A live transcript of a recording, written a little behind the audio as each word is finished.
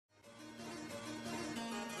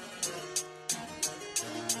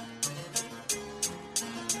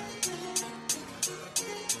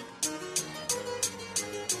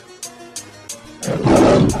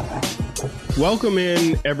Welcome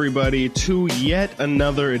in, everybody, to yet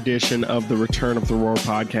another edition of the Return of the Roar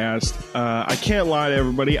podcast. I can't lie to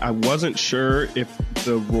everybody. I wasn't sure if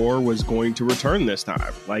the Roar was going to return this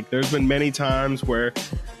time. Like, there's been many times where,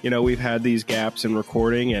 we've had these gaps in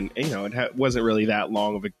recording, and, it wasn't really that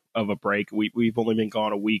long of a break. We've only been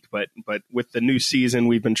gone a week, but with the new season,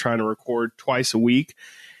 we've been trying to record twice a week.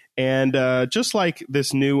 And just like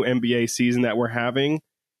this new NBA season that we're having,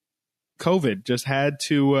 COVID just had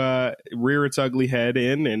to rear its ugly head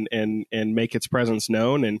in and make its presence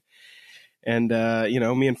known. And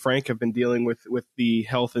me and Frank have been dealing with the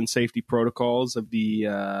health and safety protocols of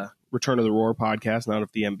the Return of the Roar podcast, not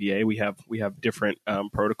of the NBA. We have different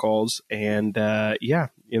protocols, and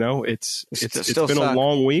it's been a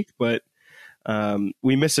long week, but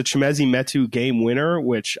we missed a Chimezie Metu game winner,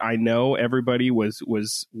 which I know everybody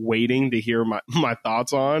was waiting to hear my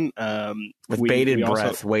thoughts on. With bated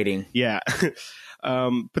breath, waiting. Yeah.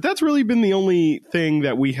 But that's really been the only thing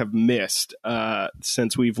that we have missed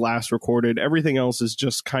since we've last recorded. Everything else has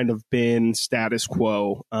just kind of been status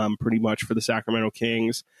quo, pretty much, for the Sacramento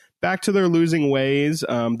Kings. Back to their losing ways.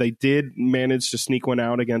 They did manage to sneak one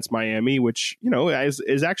out against Miami, which,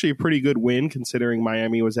 is actually a pretty good win considering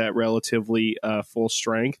Miami was at relatively full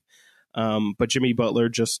strength. But Jimmy Butler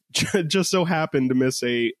just so happened to miss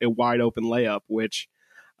a wide open layup, which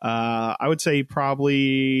I would say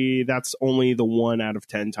probably that's only the 1 out of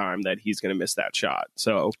 10 time that he's going to miss that shot.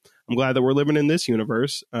 So I'm glad that we're living in this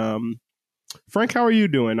universe. Frank, how are you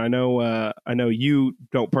doing? I know you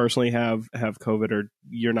don't personally have COVID, or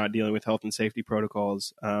you're not dealing with health and safety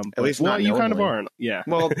protocols. At least not you knowingly. kind of aren't. Yeah.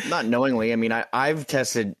 Well, not knowingly. I mean, I've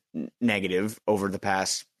tested negative over the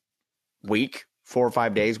past week, 4 or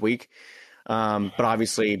 5 days, week. But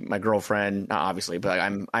obviously my girlfriend, not obviously, but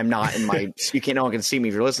I'm not in my, no one can see me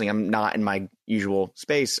if you're listening. I'm not in my usual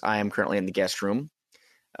space. I am currently in the guest room,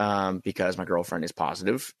 because my girlfriend is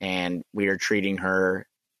positive, and we are treating her,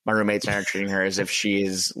 my roommates and I are treating her as if she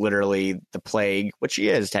is literally the plague, which she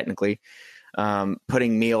is technically,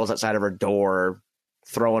 putting meals outside of her door,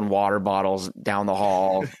 throwing water bottles down the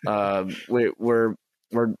hall.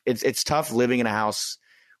 It's tough living in a house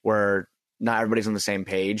where not everybody's on the same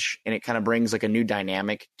page, and it kind of brings like a new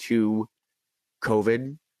dynamic to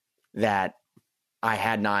COVID that I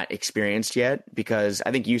had not experienced yet, because I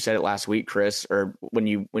think you said it last week, Chris, or when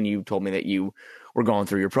you told me that you were going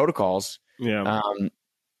through your protocols. Yeah.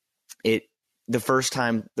 The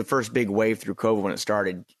first big wave through COVID, when it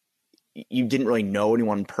started, you didn't really know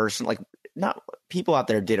anyone in person. Like, not people out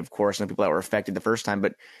there did, of course, and the people that were affected the first time,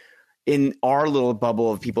 but in our little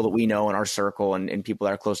bubble of people that we know in our circle and people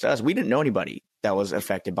that are close to us, we didn't know anybody that was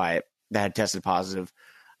affected by it, that had tested positive.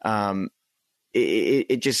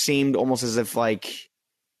 It just seemed almost as if like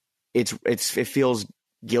it feels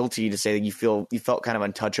guilty to say that you felt kind of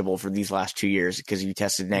untouchable for these last 2 years because you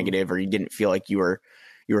tested negative, or you didn't feel like you were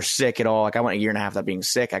sick at all. Like, I went a year and a half without being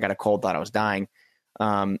sick. I got a cold, thought I was dying.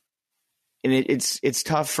 And it's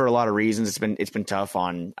tough for a lot of reasons. It's been tough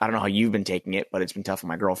on, I don't know how you've been taking it, but it's been tough on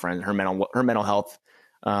my girlfriend, her mental health,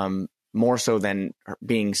 more so than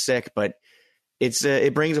being sick. But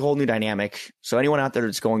it brings a whole new dynamic. So anyone out there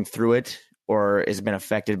that's going through it or has been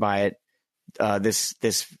affected by it, this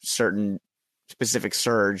certain specific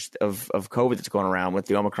surge of COVID that's going around with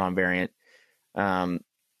the Omicron variant, my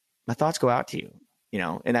thoughts go out to you.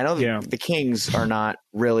 And I know the Kings are not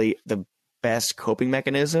really the best coping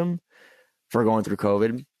mechanism for going through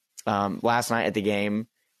COVID. Last night at the game,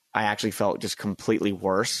 I actually felt just completely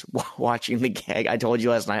worse watching the game. I told you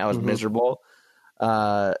last night I was miserable.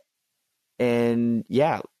 And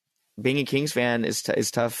yeah, being a Kings fan is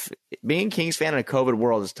tough. Being a Kings fan in a COVID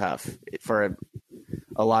world is tough for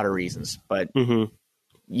a lot of reasons. But when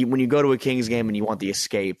you go to a Kings game and you want the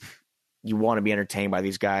escape, you want to be entertained by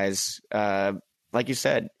these guys. Like you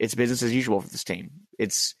said, it's business as usual for this team.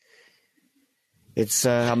 It's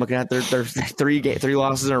I'm looking at their three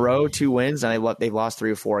losses in a row, 2 wins, and they've lost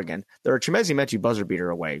 3 or 4 again. They're a Chimezie Metu buzzer beater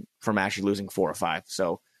away from actually losing 4 or 5.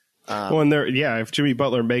 So, if Jimmy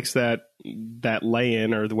Butler makes that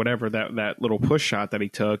lay-in or whatever, that little push shot that he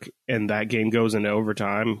took, and that game goes into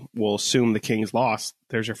overtime, we'll assume the Kings lost.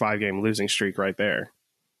 There's your 5-game losing streak right there.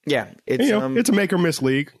 Yeah, it's a make or miss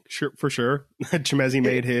league, for sure. Chimezie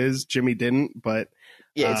made his, Jimmy didn't, but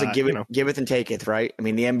yeah, it's a giveth and taketh, right? I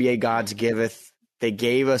mean, the NBA gods giveth. They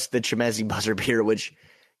gave us the Chimezie buzzer beater, which,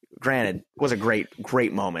 granted, was a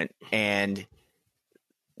great moment. And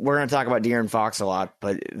we're going to talk about De'Aaron Fox a lot,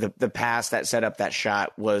 but the pass that set up that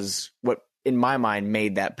shot was what, in my mind,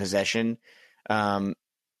 made that possession. I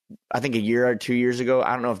think a year or 2 years ago,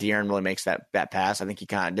 I don't know if De'Aaron really makes that pass. I think he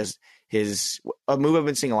kind of does a move I've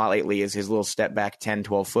been seeing a lot lately is his little step back 10,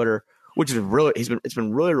 12 footer which is really it's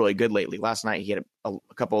been really, really good lately. Last night he had a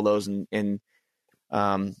couple of those in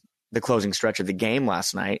the closing stretch of the game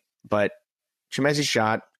last night. But Chimezi's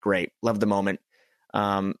shot, great, loved the moment.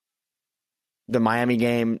 The Miami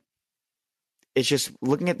game, it's just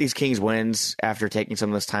looking at these Kings wins after taking some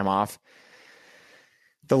of this time off.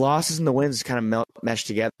 The losses and the wins kind of mesh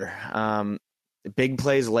together. Big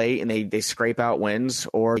plays late and they scrape out wins,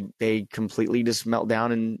 or they completely just melt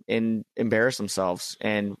down and embarrass themselves.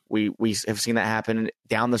 And we have seen that happen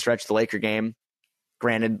down the stretch of the Laker game.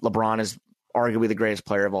 Granted, LeBron is arguably the greatest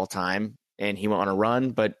player of all time, and he went on a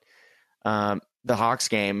run. But the Hawks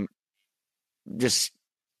game, just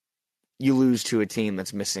you lose to a team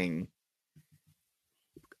that's missing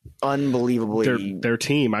unbelievably their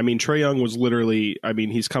team. I mean, Trae Young was literally,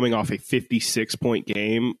 he's coming off a 56-point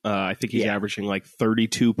game. I think he's averaging like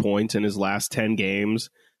 32 points in his last 10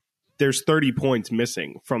 games. There's 30 points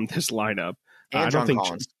missing from this lineup. And I don't think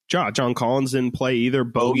John Collins didn't play either.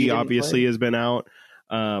 Bogey obviously has been out.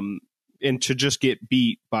 And to just get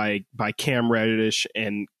beat by Cam Reddish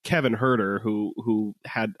and Kevin Huerter, who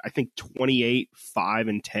had, I think, 28, 5,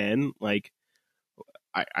 and 10. Like,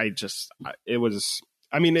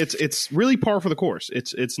 it's really par for the course.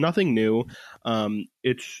 It's nothing new.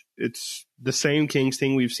 It's the same Kings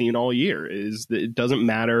thing we've seen all year. Is that it doesn't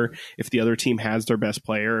matter if the other team has their best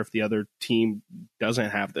player, if the other team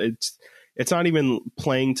doesn't have it's not even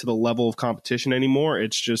playing to the level of competition anymore.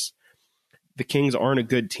 It's just the Kings aren't a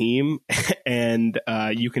good team, and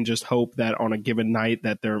you can just hope that on a given night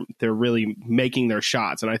that they're really making their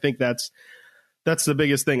shots. And I think that's the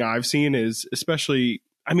biggest thing I've seen is, especially,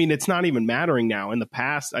 it's not even mattering now. In the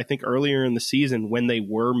past, I think earlier in the season when they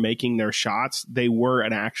were making their shots, they were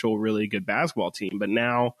an actual really good basketball team. But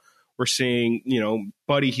now we're seeing,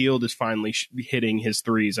 Buddy Hield is finally hitting his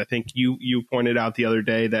threes. I think you pointed out the other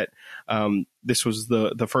day that this was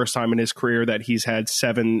the first time in his career that he's had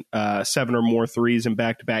seven or more threes in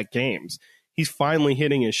back-to-back games. He's finally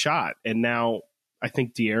hitting his shot. And now I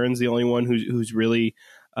think De'Aaron's the only one who's really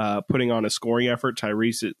putting on a scoring effort.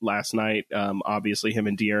 Tyrese last night, obviously him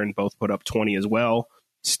and De'Aaron both put up 20 as well.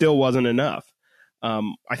 Still wasn't enough.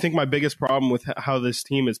 I think my biggest problem with how this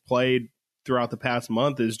team has played throughout the past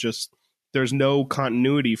month is just there's no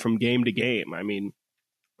continuity from game to game.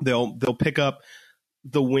 They'll pick up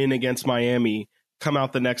the win against Miami, come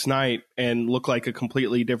out the next night and look like a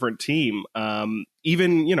completely different team.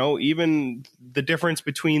 Even the difference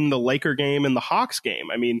between the Laker game and the Hawks game.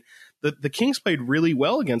 The Kings played really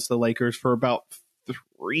well against the Lakers for about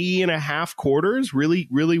 3.5 quarters. Really,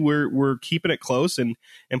 we're keeping it close and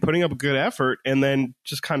putting up a good effort, and then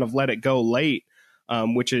just kind of let it go late.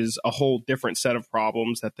 Which is a whole different set of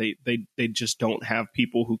problems that they just don't have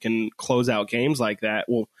people who can close out games like that.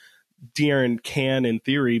 Well, De'Aaron can in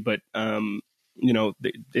theory, but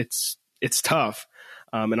it's tough.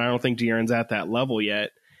 And I don't think De'Aaron's at that level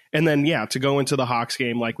yet. And then, to go into the Hawks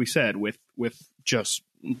game, like we said, with just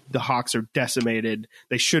the Hawks are decimated.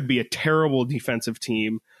 They should be a terrible defensive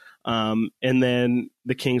team. And then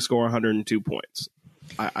the Kings score 102 points.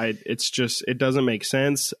 It doesn't make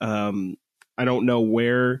sense. I don't know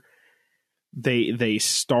where they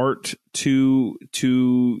start to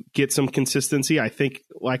get some consistency. I think,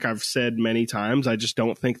 like I've said many times, I just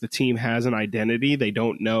don't think the team has an identity. They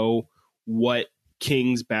don't know what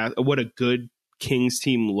a good Kings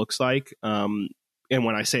team looks like. And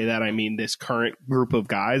when I say that, I mean this current group of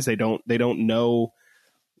guys. They don't know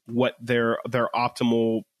what their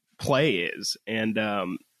optimal play is, and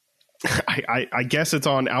I guess it's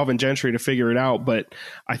on Alvin Gentry to figure it out. But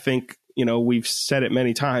I think, we've said it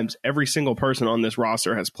many times, every single person on this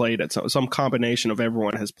roster has played at some combination of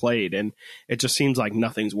everyone has played, and it just seems like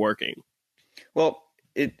nothing's working. Well,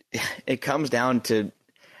 it comes down to,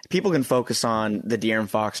 people can focus on the De'Aaron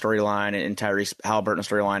Fox storyline and Tyrese Halliburton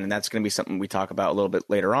storyline, and that's going to be something we talk about a little bit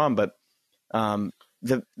later on. But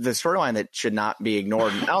the storyline that should not be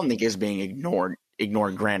ignored, I don't think is being ignored,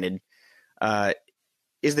 granted,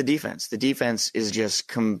 is the defense. The defense is just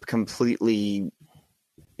completely,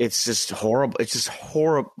 it's just horrible. It's just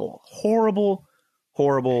horrible.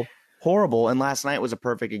 And last night was a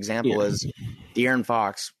perfect example, as De'Aaron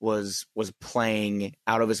Fox was playing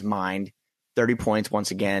out of his mind. 30 points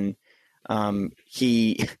once again.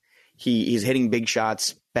 He's hitting big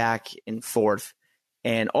shots back and forth,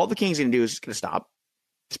 and all the Kings going to do is just going to stop.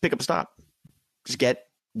 Just pick up a stop. Just get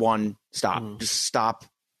one stop. Just stop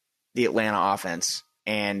the Atlanta offense,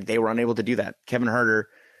 and they were unable to do that. Kevin Huerter,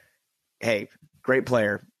 hey, great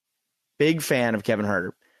player. Big fan of Kevin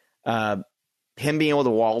Huerter. Him being able to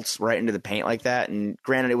waltz right into the paint like that, and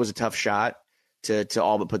granted it was a tough shot to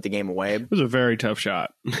all but put the game away. It was a very tough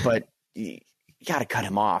shot. But you got to cut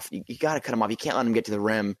him off. You got to cut him off. You can't let him get to the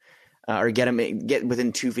rim or get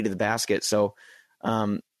within 2 feet of the basket. So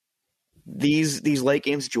these late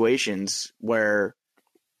game situations where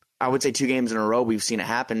I would say 2 games in a row we've seen it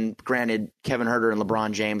happen. Granted, Kevin Huerter and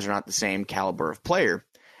LeBron James are not the same caliber of player,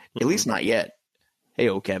 at least not yet. Hey,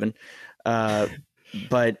 Kevin.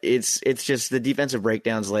 But it's just the defensive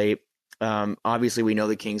breakdowns late. Obviously, we know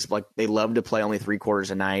the Kings, like, they love to play only 3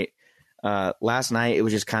 quarters a night. Last night, it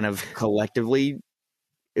was just kind of collectively,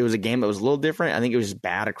 it was a game that was a little different. I think it was just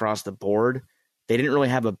bad across the board. They didn't really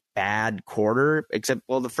have a bad quarter, except,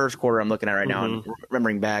 well, the first quarter I'm looking at right now and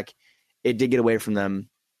remembering back, it did get away from them.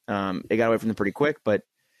 It got away from them pretty quick, but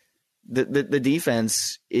the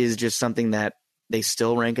defense is just something that they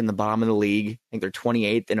still rank in the bottom of the league. I think they're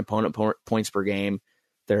 28th in opponent points per game.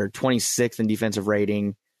 They're 26th in defensive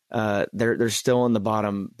rating. They're still in the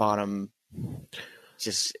bottom. I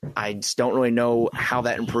just don't really know how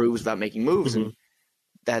that improves without making moves, and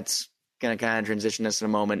that's going to kind of transition us in a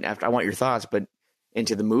moment. After I want your thoughts, but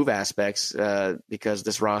into the move aspects, because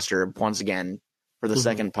this roster, once again, for the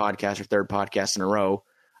second podcast or third podcast in a row,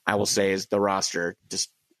 I will say is the roster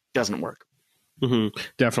just doesn't work.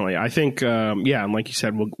 Definitely. I think, and like you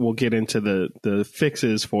said, we'll get into the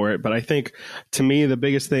fixes for it. But I think, to me, the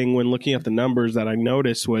biggest thing when looking at the numbers that I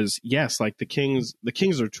noticed was, yes, like the Kings are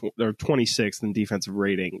 26th in defensive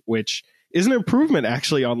rating, which is an improvement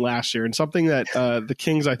actually on last year, and something that the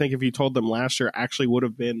Kings, I think if you told them last year, actually would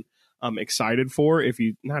have been excited for, if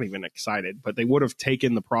you not even excited, but they would have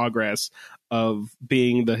taken the progress of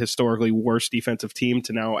being the historically worst defensive team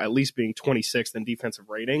to now at least being 26th in defensive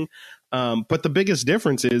rating. But the biggest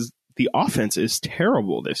difference is the offense is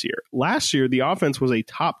terrible this year. Last year, the offense was a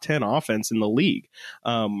top 10 offense in the league.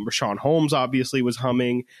 Rashawn Holmes obviously was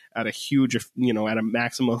humming at a huge, at a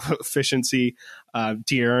maximum efficiency.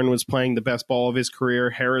 De'Aaron was playing the best ball of his career.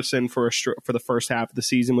 Harrison for the first half of the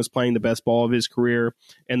season was playing the best ball of his career.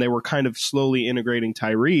 And they were kind of slowly integrating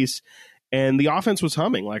Tyrese. And the offense was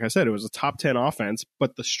humming. Like I said, it was a top 10 offense,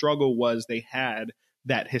 but the struggle was they had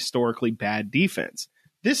that historically bad defense.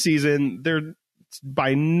 This season, they're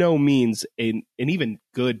by no means an even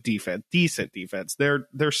good defense, decent defense.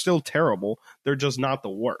 They're still terrible. They're just not the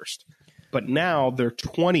worst. But now they're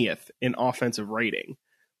 20th in offensive rating,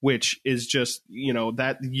 which is just,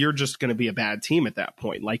 that you're just going to be a bad team at that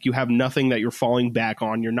point. Like, you have nothing that you're falling back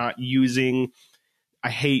on. You're not using, I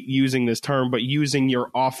hate using this term, but using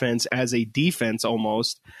your offense as a defense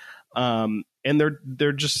almost. And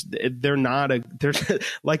they're just not a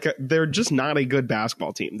good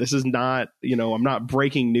basketball team. This is not, I'm not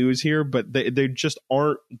breaking news here, but they just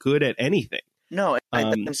aren't good at anything. No.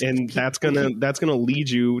 And that's gonna lead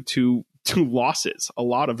you to losses. A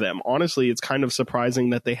lot of them. Honestly, it's kind of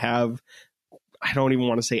surprising that they have, I don't even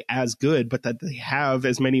want to say as good, but that they have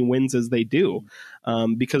as many wins as they do.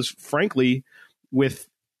 Because frankly,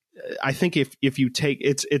 I think if you take,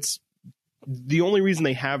 it's the only reason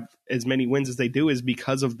they have as many wins as they do is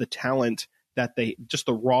because of the talent just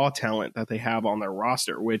the raw talent that they have on their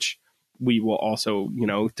roster, which we will also,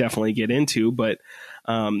 definitely get into. But,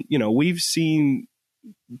 we've seen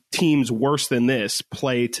teams worse than this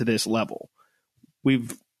play to this level.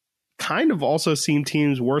 We've kind of also seen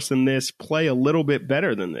teams worse than this play a little bit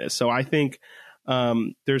better than this. So I think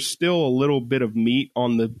there's still a little bit of meat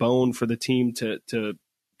on the bone for the team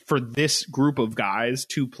for this group of guys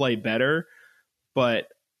to play better. But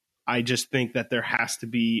I just think that there has to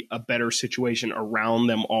be a better situation around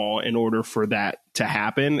them all in order for that to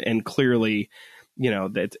happen. And clearly,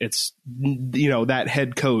 that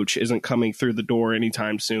head coach isn't coming through the door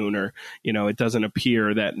anytime soon, or, it doesn't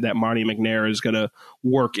appear that Monte McNair is going to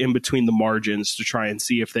work in between the margins to try and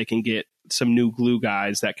see if they can get some new glue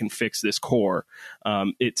guys that can fix this core.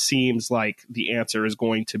 It seems like the answer is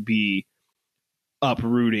going to be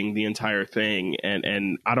uprooting the entire thing.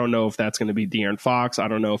 And I don't know if that's going to be De'Aaron Fox. I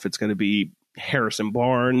don't know if it's going to be Harrison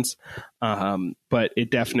Barnes. But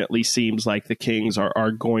it definitely seems like the Kings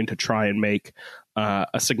are going to try and make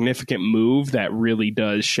a significant move that really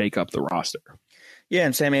does shake up the roster. Yeah,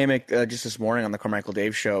 and Sam Amick just this morning on the Carmichael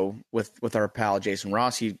Dave show with our pal Jason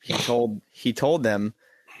Ross, he told them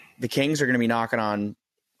the Kings are going to be knocking on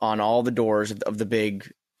all the doors of the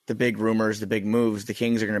big rumors, the big moves. The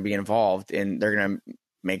Kings are going to be involved, and they're going to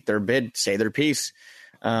make their bid, say their piece.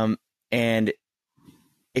 And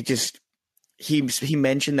it just, he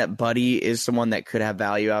mentioned that Buddy is someone that could have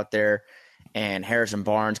value out there, and Harrison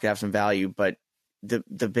Barnes could have some value, but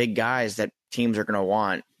the big guys that teams are going to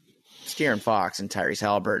want, it's De'Aaron Fox and Tyrese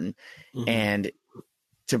Halliburton. Mm-hmm. And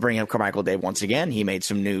to bring up Carmichael Dave once again, he made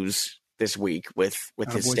some news this week with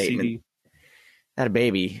his statement. CD. Had a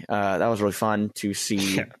baby. That was really fun to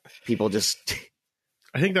see people just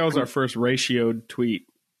I think that was our first ratioed tweet.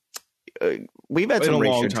 We've had some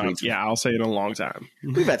ratioed tweets. Yeah, I'll say in a long time.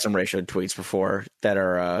 We've had some ratioed tweets before that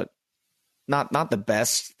are not the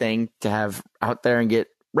best thing to have out there and get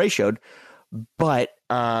ratioed. But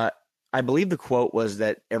I believe the quote was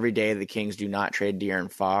that every day the Kings do not trade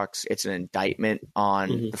De'Aaron Fox, it's an indictment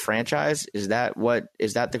on the franchise. Is that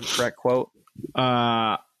the correct quote?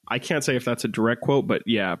 I can't say if that's a direct quote, but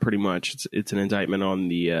yeah, pretty much it's an indictment on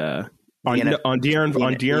De'Aaron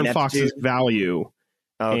Fox's value.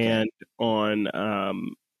 Okay.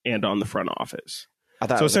 And on the front office.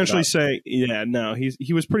 So essentially saying,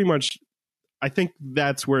 he was pretty much, I think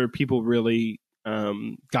that's where people really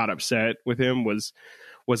got upset with him was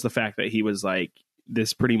the fact that he was like,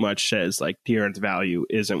 this pretty much says like De'Aaron's value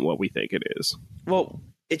isn't what we think it is. Well,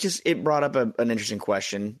 it brought up an interesting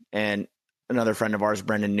question, and another friend of ours,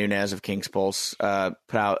 Brendan Nunez of King's Pulse, put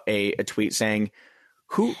out a tweet saying,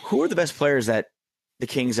 who are the best players that the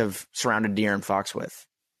Kings have surrounded De'Aaron Fox with?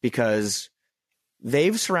 Because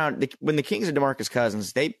they've surrounded when the Kings had DeMarcus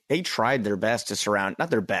Cousins, they tried their best to surround, not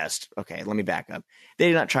their best. Okay, let me back up. They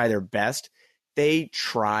did not try their best. They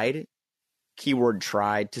tried, keyword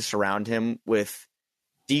tried, to surround him with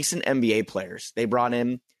decent NBA players. They brought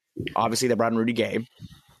in Rudy Gay.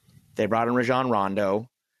 They brought in Rajon Rondo.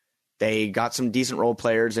 They got some decent role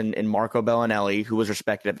players in Marco Bellinelli, who was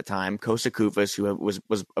respected at the time, Kosta Koufos, who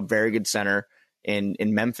was a very good center in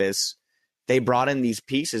Memphis. They brought in these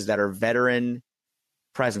pieces that are veteran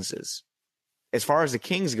presences. As far as the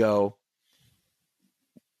Kings go,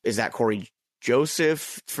 is that Corey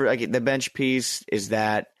Joseph for like the bench piece? Is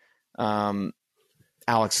that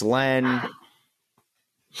Alex Len? I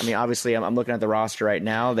mean, obviously, I'm looking at the roster right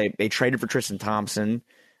now. They traded for Tristan Thompson.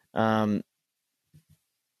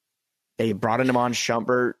 They brought in Iman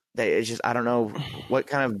Shumpert. It's just, I don't know what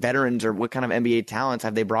kind of veterans or what kind of NBA talents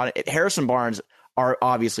have they brought in. Harrison Barnes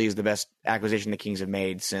obviously is the best acquisition the Kings have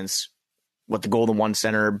made since the Golden One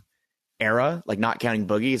Center era, like not counting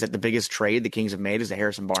Boogie. Is that the biggest trade the Kings have made is the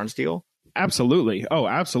Harrison Barnes deal? Absolutely. Oh,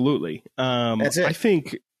 absolutely. That's it. I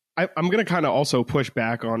think I'm going to kind of also push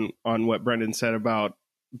back on what Brendan said about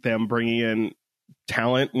them bringing in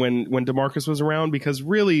talent when DeMarcus was around, because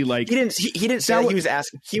really, like, he didn't say that.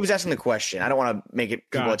 He was asking the question. I don't want to make it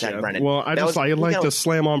people attack Brendan. Well, I'd like to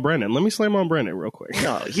slam on Brendan. Let me slam on Brendan real quick.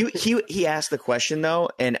 No, he asked the question though,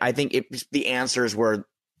 and I think the answers were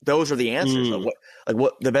those are the answers.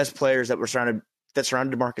 What the best players that surrounded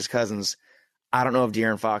DeMarcus Cousins. I don't know if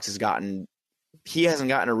De'Aaron Fox hasn't gotten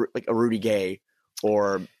a Rudy Gay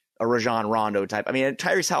or a Rajon Rondo type. I mean,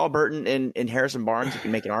 Tyrese Halliburton and Harrison Barnes, you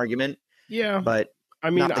can make an argument. Yeah, but I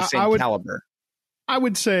mean, not the same caliber. I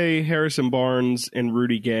would say Harrison Barnes and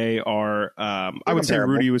Rudy Gay are. I would say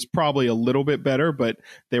Rudy was probably a little bit better, but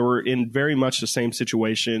they were in very much the same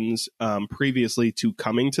situations previously to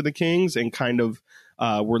coming to the Kings, and kind of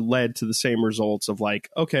were led to the same results of like,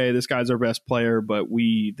 okay, this guy's our best player, but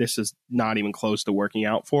this is not even close to working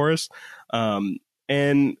out for us.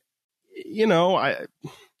 And you know,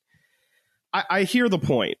 I hear the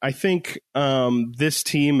point. I think this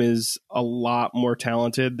team is a lot more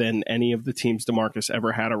talented than any of the teams DeMarcus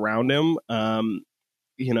ever had around him.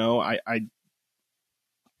 You know,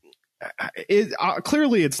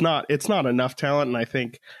 clearly it's not enough talent, and I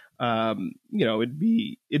think you know, it'd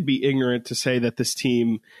be ignorant to say that this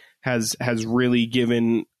team has really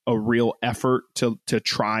given a real effort to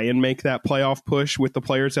try and make that playoff push with the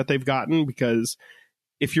players that they've gotten, because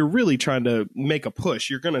if you're really trying to make a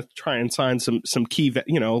push, you're going to try and sign some key,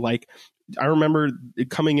 you know, like I remember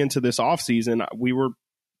coming into this offseason, we were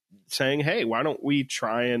saying, hey, why don't we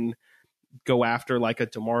try and go after like a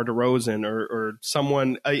DeMar DeRozan or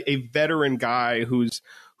someone, a veteran guy who's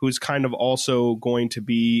kind of also going to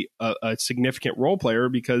be a significant role player,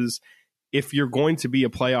 because if you're going to be a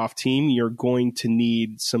playoff team, you're going to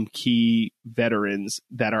need some key veterans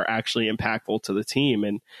that are actually impactful to the team.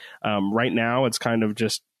 And right now it's kind of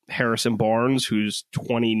just Harrison Barnes, who's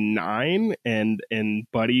 29, and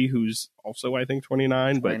Buddy, who's also, I think,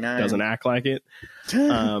 29, but doesn't act like it.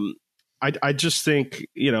 I just think,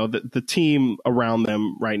 you know, the team around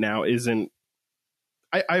them right now isn't.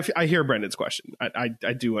 I hear Brendan's question.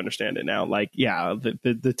 I do understand it now. Like, yeah,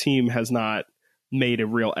 the team has not made a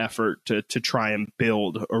real effort to try and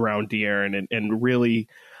build around De'Aaron and really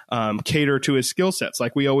cater to his skill sets.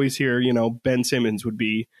 Like we always hear, you know, Ben Simmons would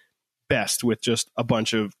be best with just a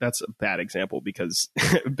bunch of, that's a bad example because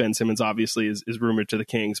Ben Simmons obviously is rumored to the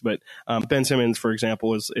Kings, but Ben Simmons, for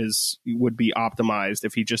example, would be optimized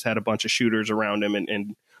if he just had a bunch of shooters around him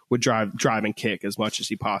and would drive and kick as much as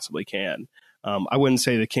he possibly can. I wouldn't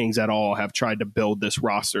say the Kings at all have tried to build this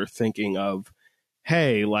roster thinking of,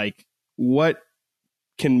 hey, like what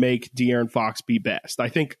can make De'Aaron Fox be best. I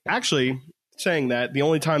think actually saying that the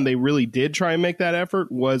only time they really did try and make that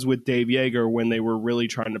effort was with Dave Yeager when they were really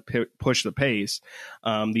trying to push the pace.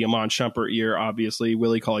 The Amon Shumpert year, obviously,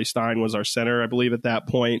 Willie Cauley-Stein was our center, I believe, at that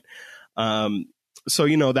point. So,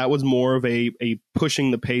 that was more of a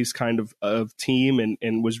pushing the pace kind of team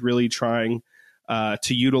and was really trying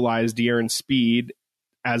to utilize De'Aaron's speed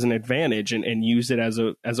as an advantage and use it as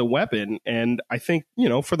a weapon. And I think,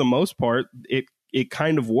 for the most part, it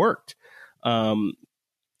kind of worked.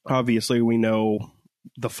 Obviously, we know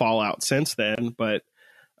the fallout since then, but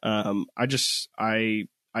I would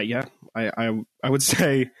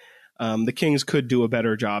say the Kings could do a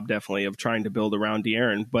better job, definitely, of trying to build around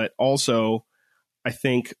De'Aaron. But also, I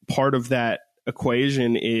think part of that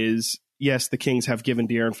equation is, yes, the Kings have given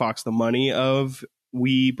De'Aaron Fox the money of,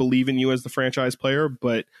 we believe in you as the franchise player,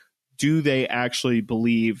 but do they actually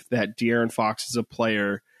believe that De'Aaron Fox is a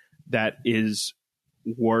player that is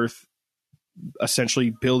worth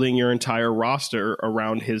essentially building your entire roster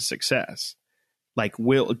around his success? Like,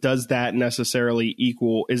 does that necessarily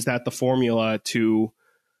equal, is that the formula to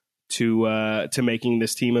making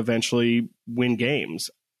this team eventually win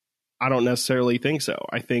games? I don't necessarily think so.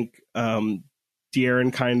 I think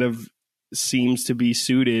De'Aaron kind of seems to be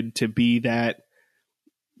suited to be that,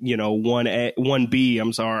 1B,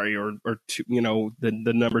 I'm sorry, or two,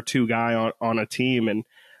 the number 2 guy on a team. And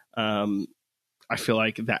I feel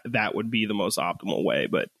like that would be the most optimal way,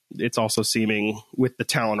 but it's also seeming with the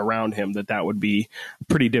talent around him that would be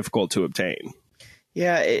pretty difficult to obtain.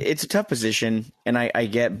 Yeah, it's a tough position, and I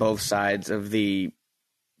get both sides of the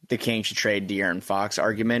Kings should trade De'Aaron Fox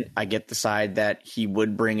argument. I get the side that he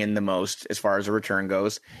would bring in the most as far as a return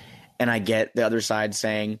goes, and I get the other side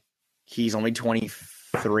saying he's only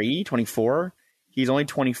 23, 24. He's only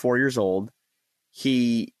 24 years old.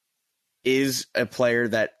 He is a player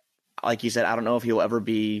that, like you said, I don't know if he'll ever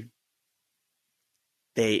be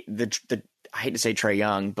I hate to say Trae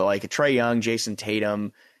Young, but like a Trae Young, Jason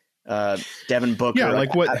Tatum, Devin Booker. Yeah,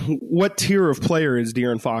 like what tier of player is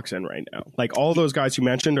De'Aaron Fox in right now? Like all those guys you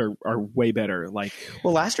mentioned are way better. Like,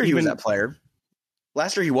 well, last year he was that player.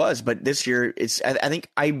 Last year he was, but this year I think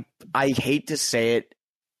I hate to say it.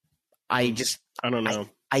 I don't know.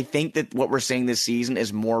 I think that what we're seeing this season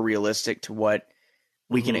is more realistic to what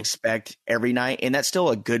we can expect every night, and that's still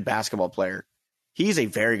a good basketball player. He's a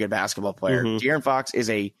very good basketball player. De'Aaron Fox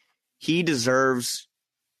he deserves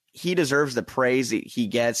the praise that he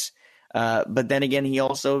gets, but then again, he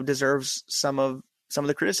also deserves some of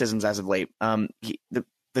the criticisms as of late.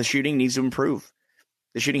 The shooting needs to improve.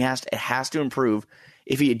 The shooting has to improve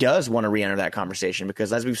if he does want to re-enter that conversation,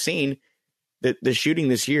 because as we've seen, the shooting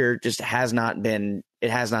this year just has not been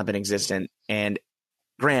existent. And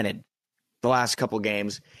granted, the last couple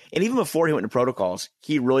games, and even before he went to protocols,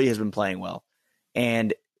 he really has been playing well.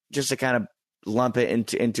 And just to kind of lump it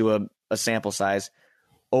into a sample size,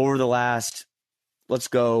 over the last, let's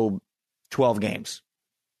go 12 games,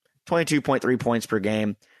 22.3 points per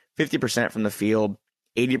game, 50% from the field,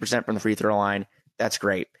 80% from the free throw line. That's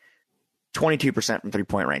great. 22% from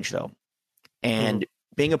 3-point range, though. And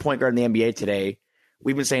being a point guard in the NBA today,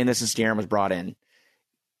 we've been saying this since De'Aaron was brought in.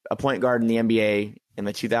 A point guard in the NBA in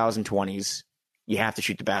the 2020s, you have to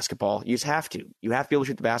shoot the basketball. You just have to. You have to be able to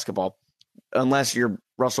shoot the basketball, unless you're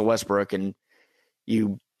Russell Westbrook and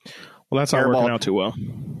you. Well, that's not working out too well.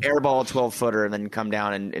 Airball a 12-footer and then come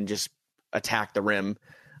down and just attack the rim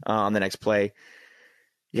on the next play.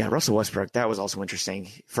 Yeah, Russell Westbrook, that was also interesting.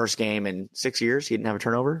 First game in 6 years, he didn't have a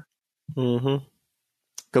turnover. Mm-hmm.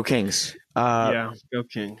 Go Kings. Go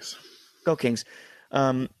Kings. Go Kings.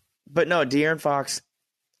 But no, De'Aaron Fox,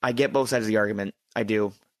 I get both sides of the argument. I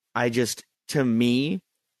do. To me,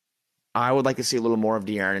 I would like to see a little more of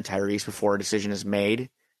De'Aaron and Tyrese before a decision is made.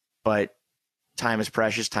 But time is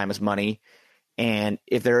precious. Time is money. And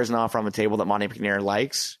if there is an offer on the table that Monte McNair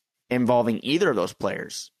likes involving either of those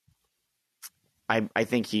players, I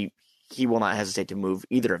think he will not hesitate to move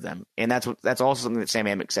either of them. And that's also something that Sam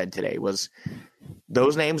Amick said today, was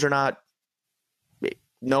those names are not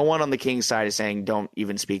 – no one on the Kings side is saying don't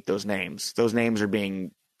even speak those names. Those names are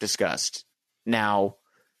being discussed. Now,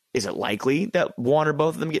 is it likely that one or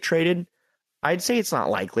both of them get traded? I'd say it's not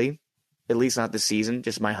likely, at least not this season,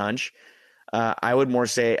 just my hunch. I would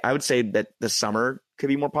say that the summer could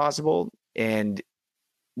be more possible, and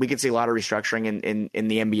we could see a lot of restructuring in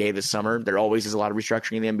the NBA this summer. There always is a lot of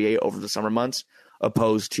restructuring in the NBA over the summer months,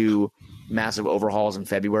 opposed to massive overhauls in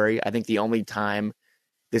February. I think the only time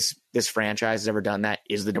this franchise has ever done that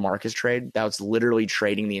is the DeMarcus trade. That was literally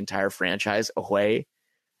trading the entire franchise away.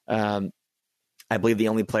 I believe the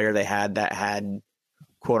only player they had that had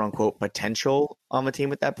quote unquote potential on the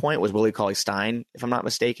team at that point was Willie Cauley-Stein, if I'm not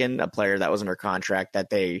mistaken, a player that was under contract that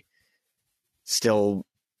they still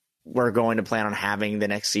were going to plan on having the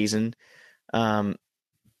next season. But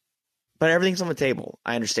everything's on the table.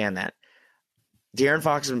 I understand that. De'Aaron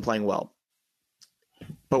Fox has been playing well,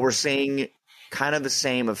 but we're seeing kind of the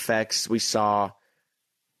same effects we saw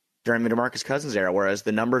during the DeMarcus Cousins era, whereas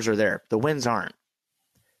the numbers are there. The wins aren't.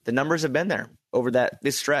 The numbers have been there over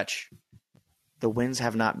this stretch. The wins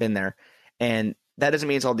have not been there. And that doesn't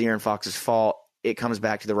mean it's all De'Aaron Fox's fault. It comes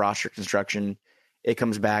back to the roster construction. It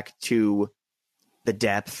comes back to the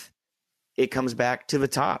depth. It comes back to the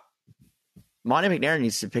top. Monte McNair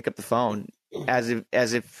needs to pick up the phone as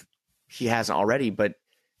if he hasn't already, but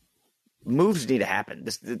moves need to happen.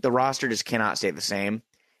 The roster just cannot stay the same.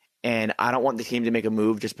 And I don't want the team to make a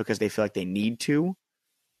move just because they feel like they need to.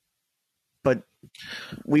 But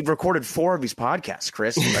we've recorded 4 of these podcasts,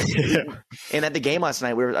 Chris. And at the game last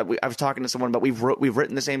night, I was talking to someone, but we've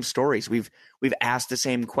written the same stories. We've asked the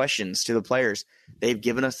same questions to the players. They've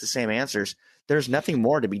given us the same answers. There's nothing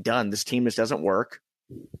more to be done. This team just doesn't work.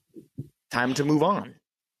 Time to move on.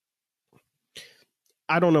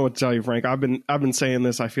 I don't know what to tell you, Frank. I've been saying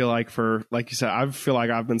this. I feel like like you said, I feel like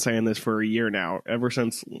I've been saying this for a year now, ever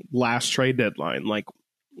since last trade deadline. Like,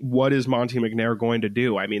 what is Monte McNair going to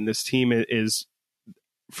do? I mean, this team is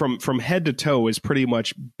from head to toe is pretty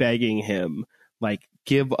much begging him, like,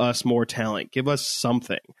 give us more talent, give us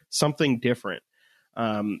something different,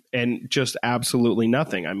 and just absolutely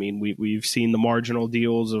nothing. I mean, we've seen the marginal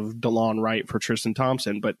deals of DeLon Wright for Tristan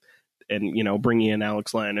Thompson, and bringing in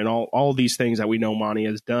Alex Len and all these things that we know Monte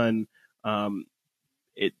has done.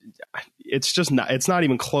 It's not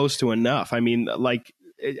even close to enough. I mean, like,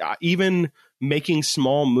 even making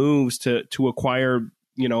small moves to acquire,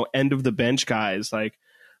 end of the bench guys. Like,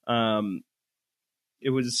 it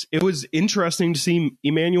was interesting to see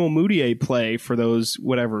Emmanuel Mudiay play for those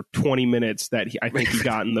 20 minutes that I think he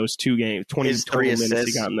got in those 2 games. 20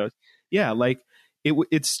 minutes he got in those. Yeah, like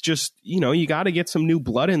it's just you got to get some new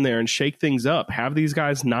blood in there and shake things up. Have these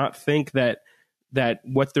guys not think that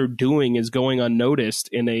what they're doing is going unnoticed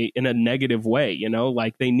in a negative way.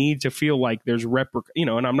 Like, they need to feel like there's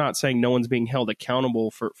and I'm not saying no one's being held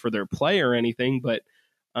accountable for their play or anything, but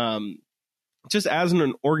just as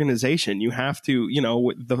an organization, you have to,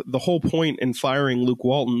 the whole point in firing Luke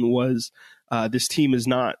Walton was this team is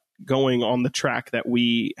not going on the track that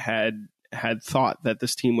we had thought that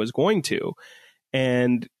this team was going to.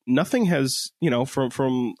 And nothing has,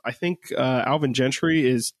 from I think Alvin Gentry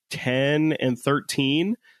is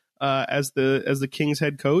 10-13 as the Kings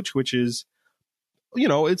head coach, which is,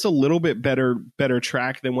 it's a little bit better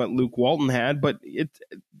track than what Luke Walton had, but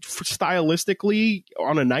stylistically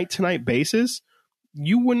on a night to night basis,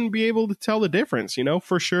 you wouldn't be able to tell the difference,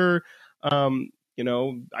 for sure. I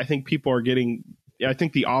think people are I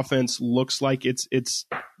think the offense looks like it's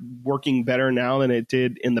working better now than it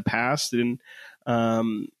did in the past. And,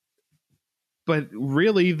 but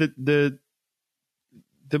really the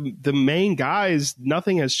main guys,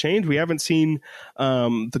 nothing has changed. We haven't seen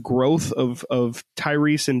the growth of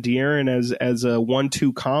Tyrese and De'Aaron as a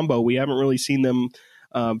 1-2 combo. We haven't really seen them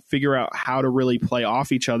figure out how to really play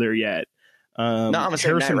off each other yet. Not on the same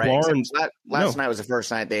Harrison night, right? Barnes. Last night was the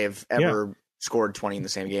first night they've ever scored 20 in the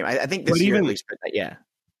same game. I think this year at least. Yeah.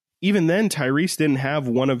 Even then, Tyrese didn't have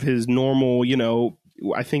one of his normal,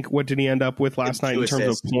 I think, what did he end up with last night in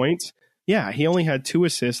terms of points? Yeah, he only had 2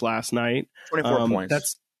 assists last night. 24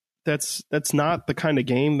 points. That's not the kind of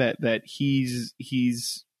game that he's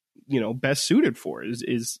best suited for,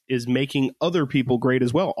 is making other people great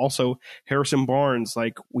as well. Also, Harrison Barnes,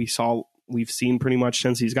 like we've seen pretty much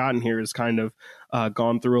since he's gotten here, has kind of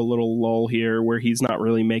gone through a little lull here where he's not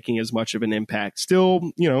really making as much of an impact.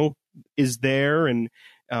 Still, is there and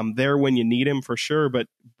there when you need him for sure, but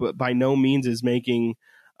by no means is making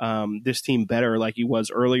this team better like he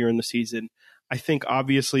was earlier in the season. I think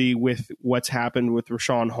obviously with what's happened with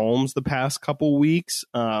Richaun Holmes the past couple weeks,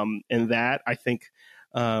 and that I think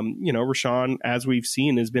Richaun, as we've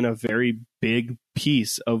seen, has been a very big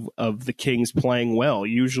piece of the Kings playing well.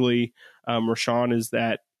 Usually Richaun is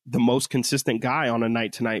the most consistent guy on a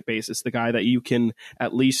night to night basis, the guy that you can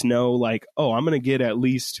at least know, like, oh, I'm going to get at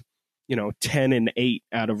least 10 and 8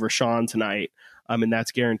 out of Richaun tonight. And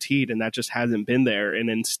that's guaranteed. And that just hasn't been there. And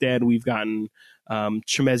instead we've gotten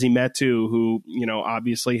Chimezie Metu, who,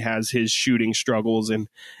 obviously has his shooting struggles and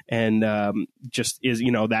just is,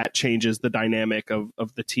 that changes the dynamic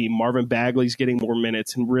of the team. Marvin Bagley's getting more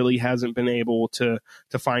minutes and really hasn't been able to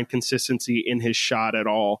find consistency in his shot at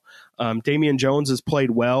all. Damian Jones has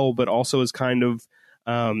played well, but also is kind of,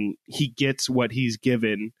 he gets what he's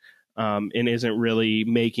given. and isn't really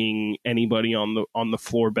making anybody on the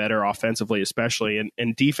floor better offensively, especially,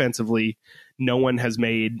 and defensively, no one has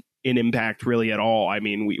made an impact really at all. I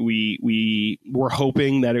mean, we were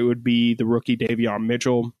hoping that it would be the rookie Davion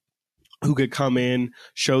Mitchell who could come in,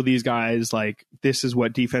 show these guys like this is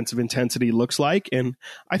what defensive intensity looks like. And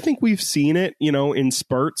I think we've seen it, in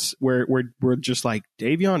spurts where we're just like,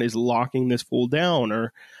 Davion is locking this fool down.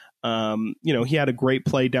 Or, he had a great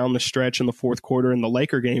play down the stretch in the fourth quarter in the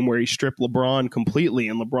Laker game where he stripped LeBron completely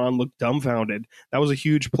and LeBron looked dumbfounded. That was a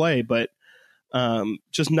huge play, but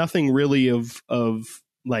just nothing really of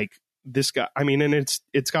like this guy. I mean, and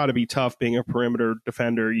it's got to be tough being a perimeter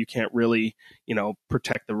defender. You can't really,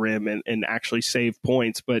 protect the rim and actually save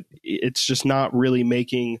points, but it's just not really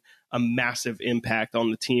making a massive impact on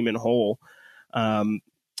the team in whole.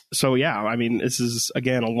 So yeah, I mean, this is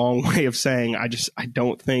again a long way of saying I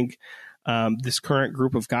don't think this current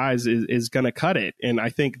group of guys is going to cut it, and I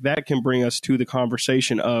think that can bring us to the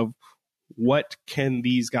conversation of what can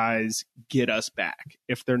these guys get us back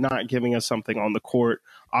if they're not giving us something on the court.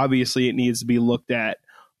 Obviously, it needs to be looked at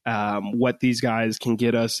what these guys can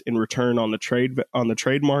get us in return on the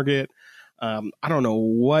trade market. I don't know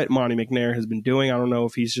what Monte McNair has been doing. I don't know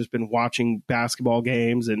if he's just been watching basketball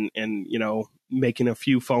games and making a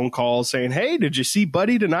few phone calls saying, "Hey, did you see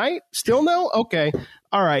Buddy tonight? Still no? Okay,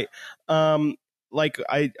 all right."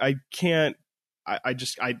 I can't. I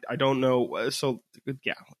don't know. So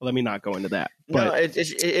yeah, let me not go into that. But no, it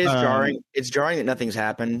is jarring. It's jarring that nothing's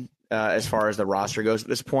happened as far as the roster goes at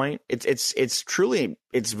this point. It's truly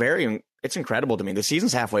incredible to me. The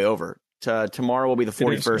season's halfway over. Tomorrow will be the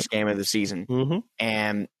 41st game of the season,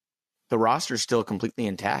 and the roster's still completely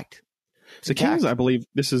intact. Kings, I believe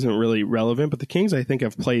this isn't really relevant, but the Kings, I think,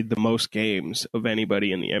 have played the most games of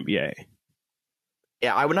anybody in the NBA.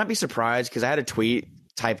 Yeah, I would not be surprised because I had a tweet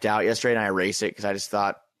typed out yesterday and I erased it because I just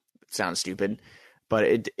thought it sounds stupid,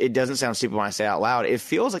 but it doesn't sound stupid when I say it out loud. It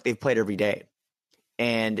feels like they've played every day,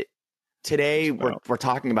 and today we're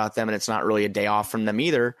talking about them, and it's not really a day off from them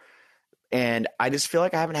either. And I just feel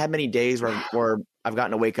like I haven't had many days where I've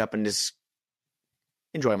gotten to wake up and just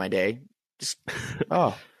enjoy my day. Just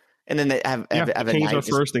and then they have the Kings are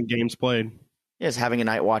first in games played. Yes, having a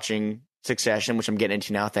night watching Succession, which I'm getting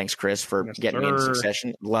into now. Thanks, Chris, for getting me into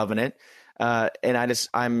Succession. Loving it.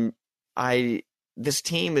 And this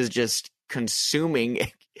team is just consuming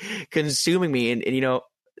me. And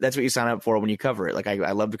that's what you sign up for when you cover it. Like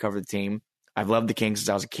I love to cover the team. I've loved the Kings since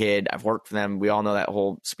I was a kid. I've worked for them. We all know that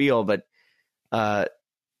whole spiel, but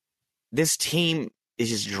this team is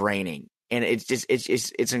just draining, and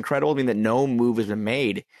it's incredible to me that no move has been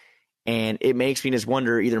made. And it makes me just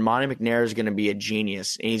wonder, either Monte McNair is going to be a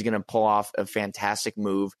genius and he's going to pull off a fantastic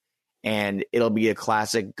move and it'll be a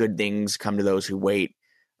classic good things come to those who wait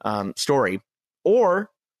story, or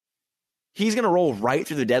he's going to roll right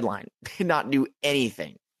through the deadline and not do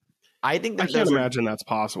anything. I think I can't imagine that's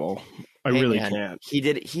possible. I really can't.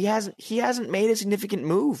 He hasn't made a significant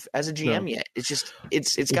move as a GM yet. It's just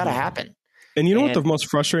it's got to happen. And you know what the most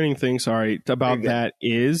frustrating thing, about that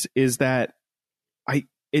is that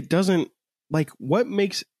it doesn't, like,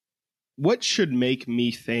 what should make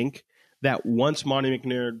me think that once Monte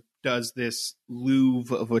McNair does this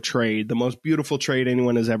Louvre of a trade, the most beautiful trade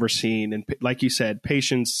anyone has ever seen, and like you said,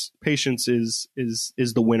 patience is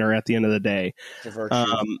the winner at the end of the day.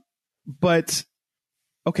 But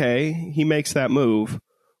okay, he makes that move.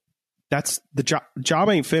 That's the job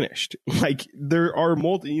ain't finished. Like, there are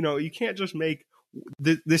you can't just make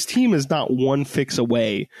this team is not one fix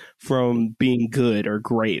away from being good or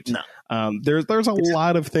great. No. There's a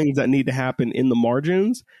lot of things that need to happen in the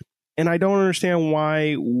margins, and I don't understand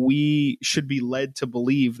why we should be led to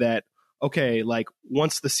believe that, okay, like,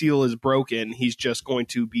 once the seal is broken, he's just going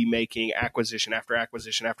to be making acquisition after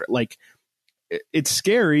acquisition after. Like, it's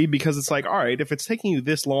scary because it's like, all right, if it's taking you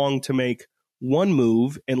this long to make one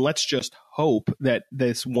move, and let's just hope that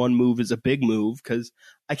this one move is a big move, because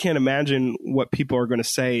I can't imagine what people are going to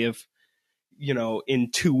say if,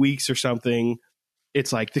 in 2 weeks or something,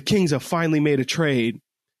 it's like the Kings have finally made a trade.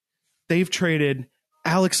 They've traded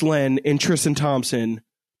Alex Len and Tristan Thompson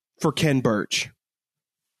for Ken Birch.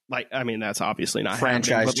 Like, I mean, that's obviously not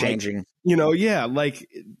franchise changing. Like,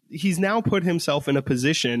 he's now put himself in a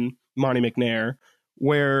position, Monte McNair,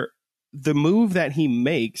 where the move that he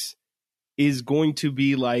makes is going to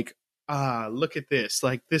be like, look at this.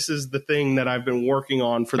 Like, this is the thing that I've been working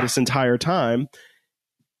on for this entire time.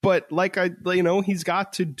 But he's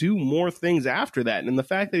got to do more things after that. And the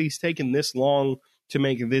fact that he's taken this long to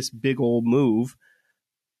make this big old move,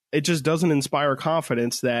 it just doesn't inspire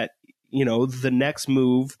confidence that, the next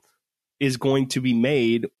move is going to be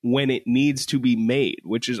made when it needs to be made,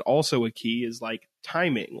 which is also a key, is like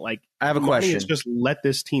timing. Like, I have a question. Just let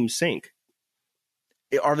this team sink.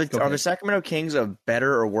 Are the Sacramento Kings a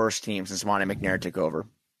better or worse team since Monte McNair took over?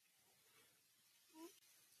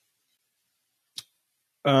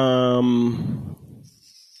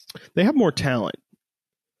 They have more talent,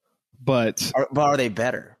 but are they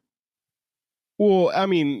better? Well, I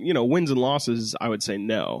mean, wins and losses, I would say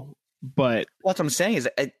no, but what I'm saying is,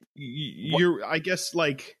 I guess,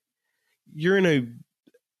 like, you're in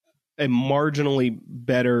a marginally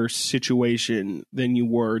better situation than you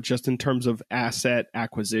were just in terms of asset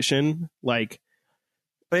acquisition. Like,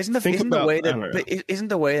 but isn't the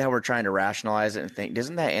way that we're trying to rationalize it and think,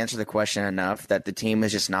 doesn't that answer the question enough that the team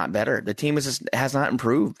is just not better? The team has not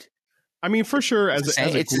improved. I mean, for sure, as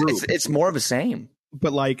a group, it's more of the same.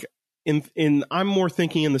 But like, I'm more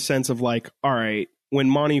thinking in the sense of like, all right, when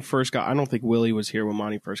Monte first got, I don't think Willie was here when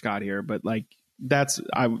Monte first got here, but like, they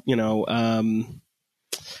have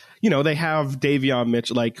Davion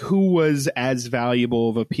Mitchell. Like, who was as valuable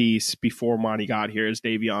of a piece before Monte got here as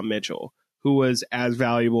Davion Mitchell? Who was as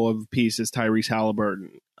valuable of a piece as Tyrese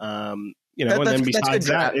Halliburton? And then besides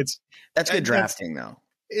that's good drafting, though.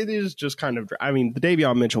 It is just kind of, I mean, the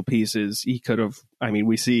Davion Mitchell pieces, he could have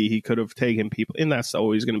taken people, and that's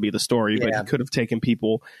always going to be the story, but he could have taken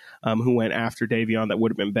people who went after Davion that would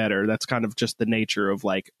have been better. That's kind of just the nature of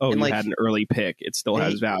like, you had an early pick. It still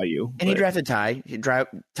has value. And he drafted Ty.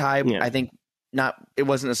 I think it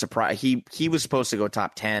wasn't a surprise. He was supposed to go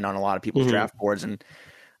top 10 on a lot of people's draft boards. And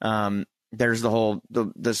there's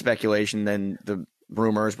the speculation, then the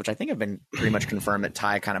rumors, which I think have been pretty much confirmed, that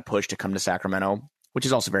Ty kind of pushed to come to Sacramento, which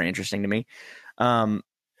is also very interesting to me. But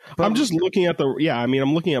I'm just looking at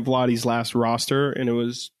I'm looking at Vladdy's last roster, and it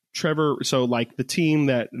was Trevor. So like the team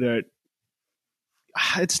that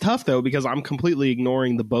it's tough though, because I'm completely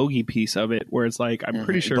ignoring the bogey piece of it, where it's like, I'm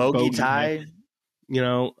pretty sure bogey Ty.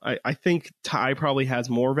 I think Ty probably has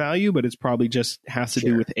more value, but it's probably just has to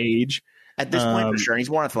do with age. At this point, for sure. He's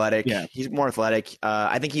more athletic. Yeah. He's more athletic.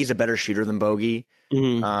 I think he's a better shooter than Bogey.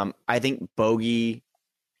 Mm-hmm. I think Bogey,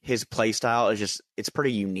 his play style is it's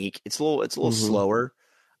pretty unique. It's a little slower.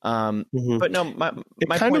 But no, my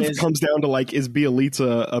kind point of comes down to like, is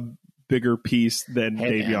Bjelica a bigger piece than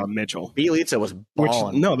Davion Mitchell? Bjelica was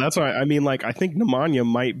balling. That's why I mean, like, I think Nemanja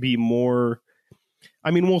might be more. I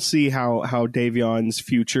mean, we'll see how Davion's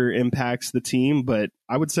future impacts the team, but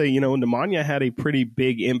I would say, Nemanja had a pretty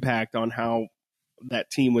big impact on how that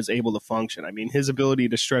team was able to function. I mean, his ability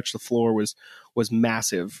to stretch the floor was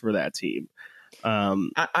massive for that team. I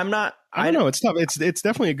don't know. It's tough. It's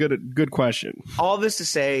definitely a good question. All this to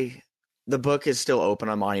say, the book is still open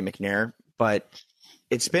on Monte McNair, but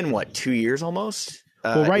it's been 2 years almost.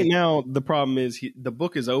 Well, right now the problem is the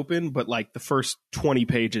book is open, but like the first 20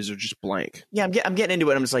 pages are just blank. Yeah, I'm getting into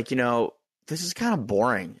it. I'm just like, this is kind of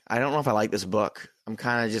boring. I don't know if I like this book. I'm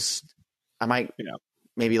kind of I might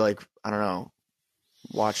maybe like, I don't know,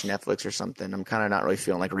 watch Netflix or something. I'm kind of not really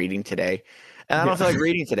feeling like reading today. And I don't feel like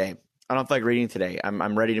reading today.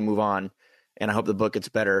 I'm ready to move on, and I hope the book gets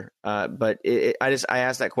better. But I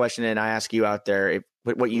asked that question, and I ask you out there,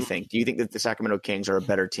 what you think. Do you think that the Sacramento Kings are a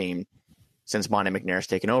better team since Monte McNair has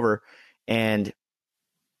taken over? And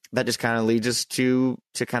that just kind of leads us to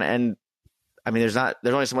kind of end. I mean, there's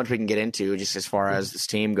only so much we can get into just as far as this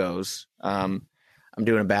team goes. I'm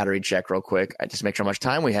doing a battery check real quick. I just make sure how much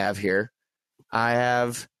time we have here. I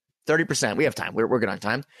have 30%. We have time. We're good on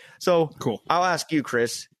time. So cool. I'll ask you,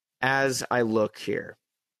 Chris, as I look here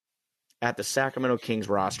at the Sacramento Kings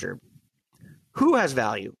roster, who has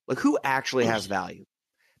value? Like, who actually has value?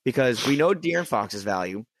 Because we know De'Aaron Fox's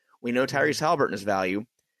value. We know Tyrese Halliburton's value.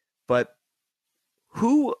 But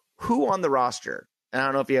who on the roster? And I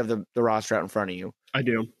don't know if you have the roster out in front of you. I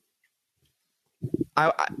do.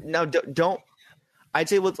 I'd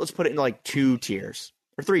say let's put it in like 2 tiers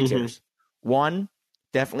or 3 tiers. 1,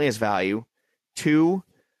 definitely has value. 2,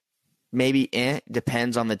 maybe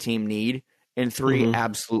depends on the team need. And 3,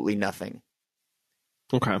 absolutely nothing.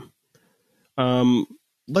 Okay.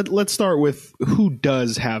 Let's start with who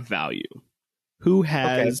does have value. Who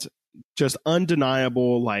has just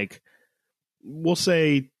undeniable, like, we'll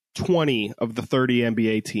say 20 of the 30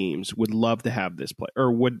 NBA teams would love to have this player,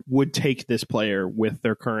 or would take this player with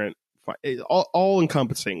their current all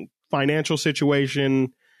encompassing financial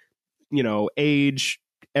situation, age,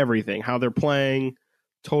 everything, how they're playing,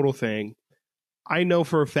 total thing. I know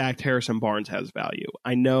for a fact Harrison Barnes has value.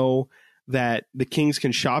 I know that the Kings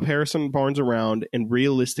can shop Harrison Barnes around and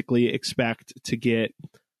realistically expect to get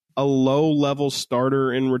a low-level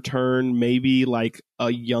starter in return, maybe like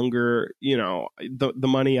a younger, the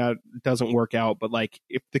money doesn't work out, but like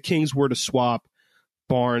if the Kings were to swap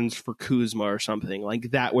Barnes for Kuzma or something,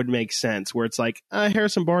 like that would make sense, where it's like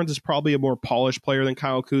Harrison Barnes is probably a more polished player than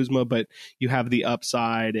Kyle Kuzma, but you have the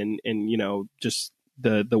upside and just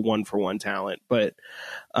the one-for-one talent. But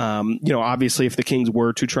obviously if the Kings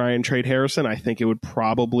were to try and trade Harrison, I think it would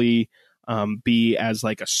probably be as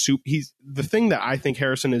like a soup. He's the thing that I think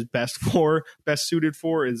Harrison is best suited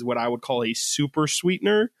for is what I would call a super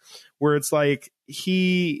sweetener, where it's like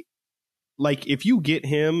if you get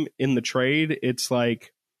him in the trade, it's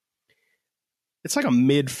like a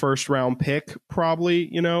mid first round pick, probably,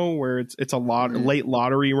 where it's a late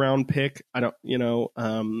lottery round pick. I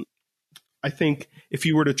think if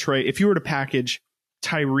you were to package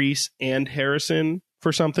Tyrese and Harrison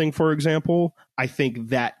for something, for example, I think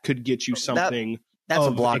that could get you something. That's a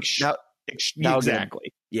block.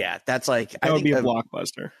 Exactly. Yeah, that's like that would be a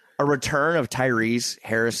blockbuster. A return of Tyrese,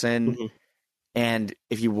 Harrison, and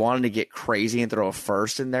if you wanted to get crazy and throw a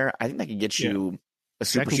first in there, I think that could get you a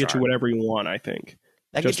superstar. That can get you whatever you want. I think.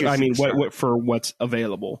 That gets you. What for what's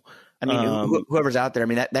available. I mean, whoever's out there. I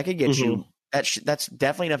mean, that could get you. That's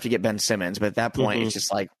definitely enough to get Ben Simmons, but at that point, it's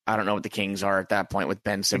just like, I don't know what the Kings are at that point with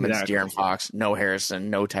Ben Simmons, De'Aaron Fox, no Harrison,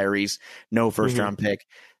 no Tyrese, no first round pick.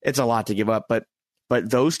 It's a lot to give up, but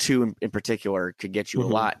those two in particular could get you a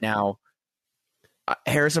lot. Now,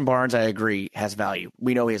 Harrison Barnes, I agree, has value.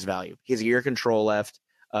 We know he has value. He has a year control left.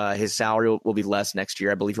 His salary will be less next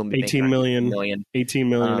year. I believe he'll be $18 million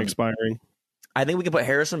expiring. I think we can put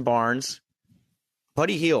Harrison Barnes.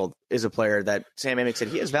 Buddy Hield is a player that Sam Amick said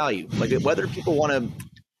he has value. Like whether people want to,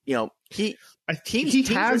 he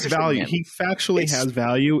has value. He factually has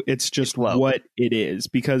value. It's just what it is.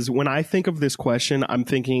 Because when I think of this question, I'm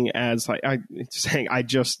thinking as like I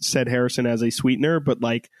just said Harrison as a sweetener, but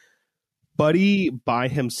like Buddy by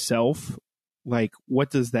himself, like what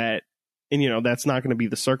does that? And that's not going to be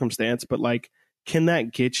the circumstance, but like, can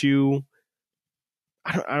that get you?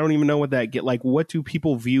 I don't even know what that get. Like, what do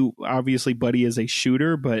people view? Obviously, Buddy is a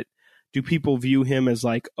shooter, but do people view him as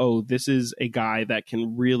like, oh, this is a guy that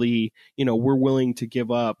can really, we're willing to give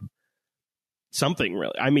up something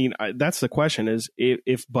really? I mean, that's the question is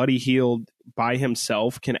if Buddy Hield by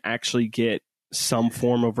himself can actually get some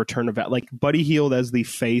form of return of that, like Buddy Hield as the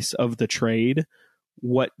face of the trade,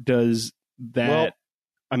 what does that,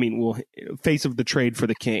 face of the trade for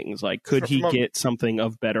the Kings, like could he get something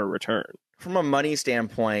of better return? From a money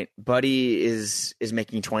standpoint, Buddy is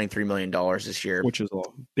making $23 million this year, which is a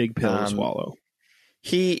big pill to swallow.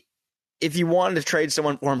 If you wanted to trade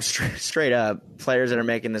someone for him straight up, players that are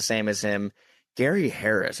making the same as him, Gary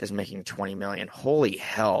Harris is making $20 million. Holy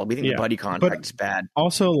hell! We think the Buddy contract is bad.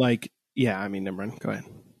 Also, never mind. Go ahead.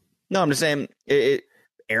 No, I'm just saying.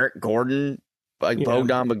 Eric Gordon,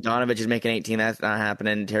 Bogdan Bogdanovic is making 18. That's not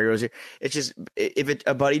happening. Terry Rozier. It's just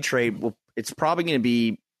a Buddy trade. It's probably going to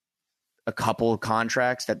be a couple of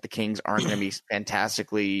contracts that the Kings aren't going to be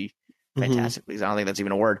fantastically, I don't think that's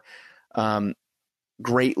even a word,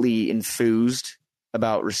 greatly enthused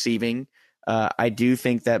about receiving. I do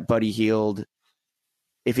think that Buddy Hield,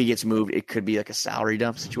 if he gets moved, it could be like a salary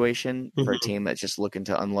dump situation for a team that's just looking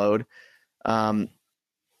to unload.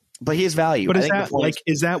 But he has value. But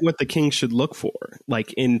is that what the Kings should look for?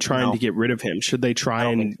 Like in trying to get rid of him? Should they try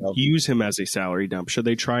and use him as a salary dump? Should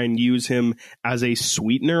they try and use him as a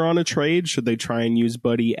sweetener on a trade? Should they try and use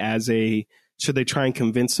Buddy should they try and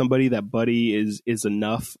convince somebody that Buddy is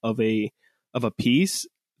enough of a piece?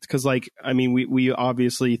 Because we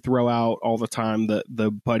obviously throw out all the time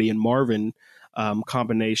the Buddy and Marvin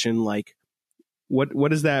combination. Like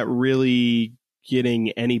what is that really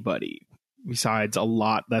getting anybody? Besides a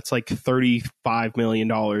lot, that's like $35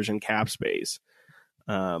 million in cap space.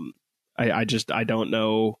 I don't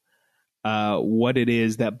know what it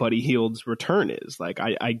is that Buddy Hield's return is. Like,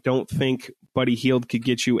 I don't think Buddy Hield could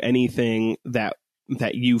get you anything that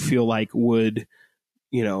you feel like would,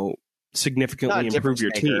 significantly improve your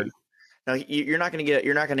team. No, you're not going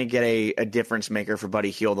to get a difference maker for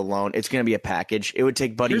Buddy Hield alone. It's going to be a package. It would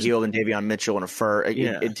take Buddy Hield and Davion Mitchell and a fur.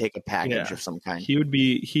 It'd take a package of some kind.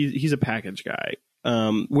 He's a package guy.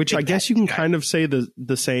 Which I guess you can kind of say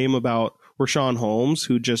the same about Rashawn Holmes,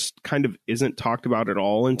 who just kind of isn't talked about at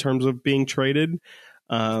all in terms of being traded.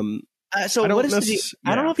 I don't know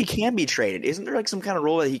if he can be traded. Isn't there like some kind of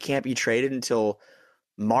rule that he can't be traded until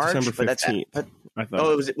March? December 15th. I thought.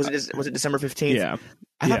 Oh, was it December 15th? Yeah.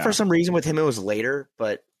 I thought for some reason with him it was later,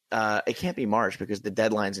 but it can't be March because the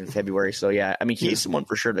deadline's in February. So yeah, I mean he's someone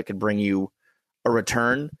for sure that could bring you a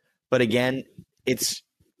return. But again, it's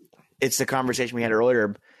the conversation we had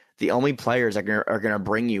earlier. the only players that are going to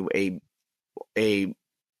bring you a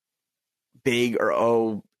big or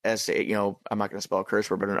I'm not going to spell a curse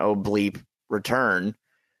word, but an bleep return,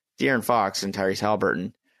 De'Aaron Fox and Tyrese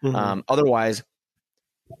Halliburton. Otherwise,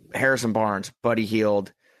 Harrison Barnes, Buddy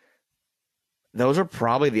Hield, those are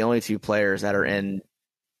probably the only two players that are in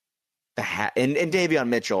and Davion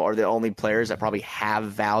Mitchell are the only players that probably have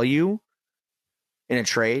value in a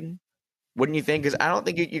trade. Wouldn't you think? Because I don't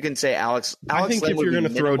think you can say Alex I think Len if you're going to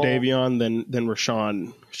throw minimal. Davion, then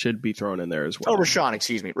Rashawn should be thrown in there as well. Oh, Rashawn,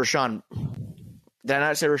 excuse me. Rashawn. Did I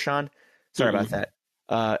not say Rashawn? Sorry about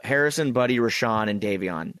that. Harrison, Buddy, Rashawn, and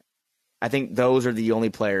Davion. I think those are the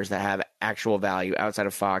only players that have actual value outside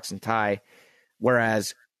of Fox and Ty,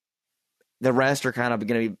 whereas the rest are kind of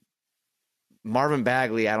going to be Marvin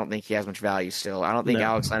Bagley. I don't think he has much value still. I don't think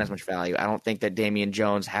Alex Len has much value. I don't think that Damian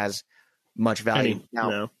Jones has much value.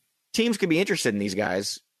 Teams could be interested in these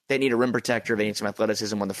guys. They need a rim protector. They need some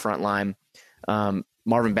athleticism on the front line.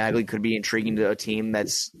 Marvin Bagley could be intriguing to a team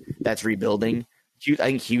that's rebuilding. I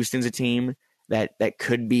think Houston's a team that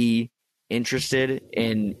could be interested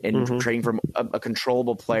in trading from a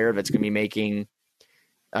controllable player that's going to be making,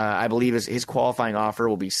 I believe his qualifying offer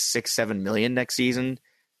will be $6-7 million next season.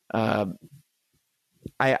 Well,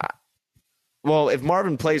 if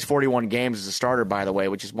Marvin plays 41 games as a starter, by the way,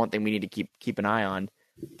 which is one thing we need to keep an eye on,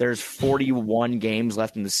 there's 41 games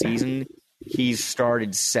left in the season. He's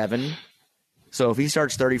started 7. So if he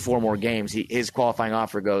starts 34 more games, his qualifying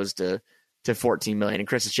offer goes to $14 million. And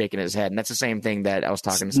Chris is shaking his head. And that's the same thing that I was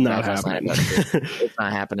talking to some guys last night about. It's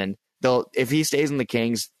not happening. If he stays in the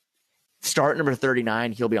Kings, start number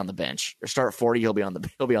 39, he'll be on the bench. Or start 40, he'll be on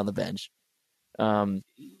the bench.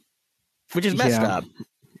 Which is messed up.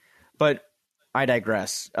 But I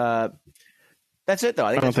digress. That's it, though.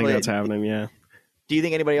 I don't think that's happening. Yeah. Do you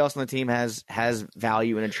think anybody else on the team has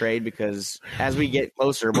value in a trade? Because as we get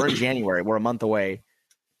closer, we're in January. We're a month away.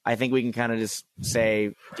 I think we can kind of just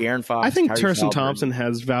say De'Aaron Fox. I think Tristan Thompson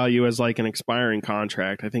has value as like an expiring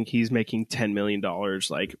contract. I think he's making $10 million.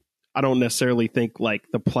 Like, I don't necessarily think like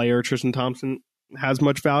the player Tristan Thompson has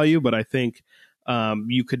much value, but I think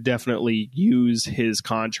you could definitely use his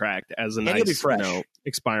contract as a nice,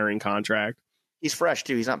 expiring contract. He's fresh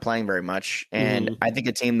too. He's not playing very much, and I think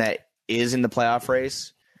a team that is in the playoff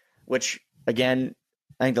race, which again,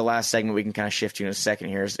 I think the last segment we can kind of shift to in a second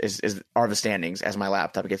here are the standings as my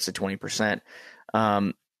laptop gets to 20%.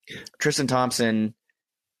 Tristan Thompson,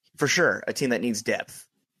 for sure, a team that needs depth.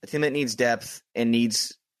 A team that needs depth and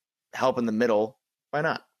needs help in the middle. Why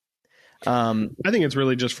not? I think it's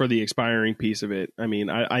really just for the expiring piece of it. I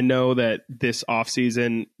mean, I know that this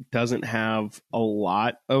offseason doesn't have a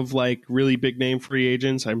lot of like really big name free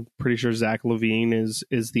agents. I'm pretty sure Zach LaVine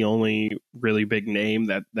is the only really big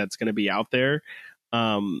name that's going to be out there.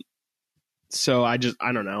 So I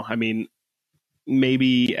don't know. I mean,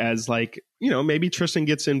 maybe as like, maybe Tristan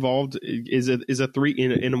gets involved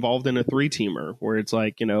involved in a 3-teamer where it's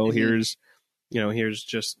like, here's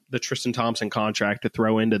just the Tristan Thompson contract to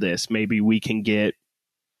throw into this. Maybe we can get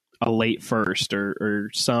a late first or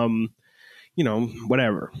some,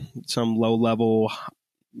 whatever, some low level,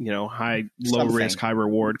 low risk, high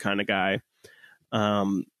reward kind of guy.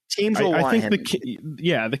 Teams will want him.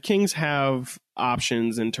 The Kings have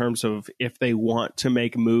options in terms of if they want to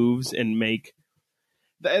make moves and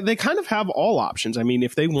they kind of have all options. I mean,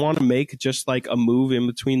 if they want to make just like a move in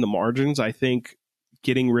between the margins, I think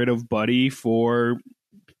getting rid of Buddy for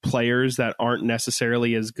players that aren't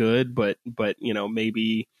necessarily as good, but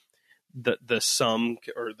maybe the sum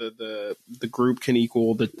or the group can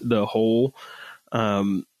equal the whole.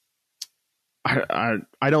 I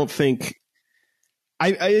don't think.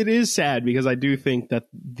 It is sad because I do think that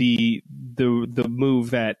the move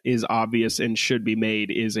that is obvious and should be made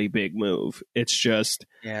is a big move. It's just,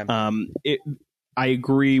 I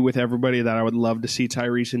agree with everybody that I would love to see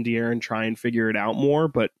Tyrese and De'Aaron try and figure it out more,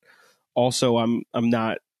 but also I'm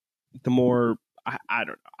not the more I don't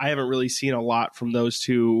know. I haven't really seen a lot from those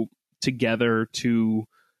two together to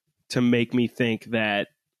make me think that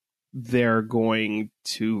they're going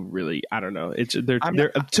to really, I don't know.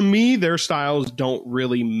 To me, their styles don't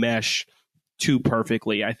really mesh too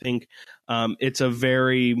perfectly. I think it's a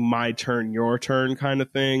very my turn, your turn kind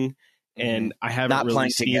of thing. And I haven't not really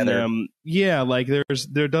seen together. Them. Yeah, like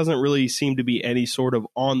there doesn't really seem to be any sort of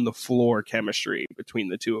on the floor chemistry between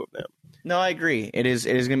the two of them. No, I agree. It's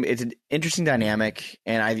an interesting dynamic,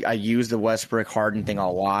 and I use the Westbrook Harden thing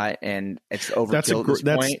a lot, and it's overkill at this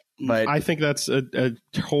point. But I think that's a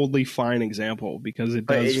totally fine example because it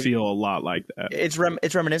does feel a lot like that. It's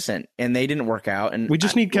reminiscent, and they didn't work out. And we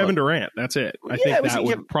just need Kevin Durant. That's it. I think that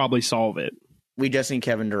would probably solve it. We just need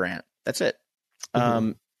Kevin Durant. That's it.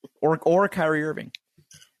 or Kyrie Irving.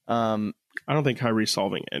 I don't think Kyrie's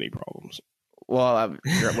solving any problems. Well,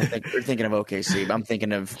 we're thinking of OKC, but I'm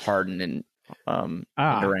thinking of Harden and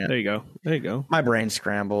Durant. There you go. My brain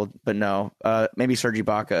scrambled, but no. Maybe Serge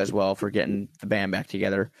Ibaka as well for getting the band back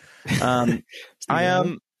together. I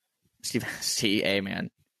am Steve. Man,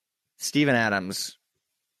 Steven Adams.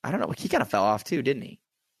 I don't know. He kind of fell off too, didn't he?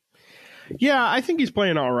 Yeah, I think he's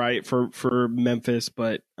playing all right for Memphis,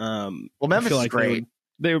 but Memphis is great.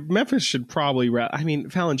 Memphis should probably. I mean,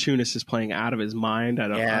 Valanciunas is playing out of his mind. I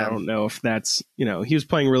don't know if that's he was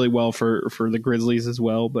playing really well for the Grizzlies as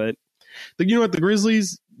well, but you know what, the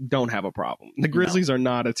Grizzlies don't have a problem. The Grizzlies are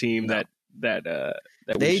not a team that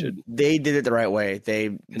they did it the right way.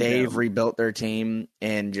 They've rebuilt their team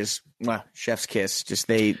and just chef's kiss. Just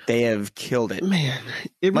they have killed it. Man,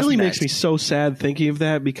 it really makes me so sad thinking of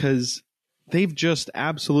that because they've just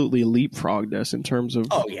absolutely leapfrogged us in terms of.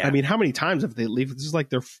 Oh, yeah. I mean, how many times have they leaped? This is like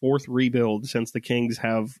their fourth rebuild since the Kings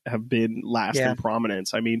have been last in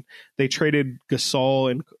prominence. I mean, they traded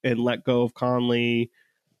Gasol and let go of Conley.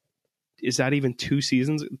 Is that even 2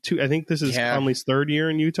 seasons? I think this is Conley's third year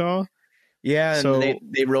in Utah. Yeah, so and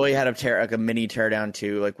they really had a mini teardown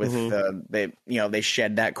too, like with they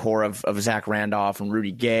shed that core of Zach Randolph and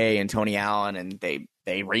Rudy Gay and Tony Allen, and they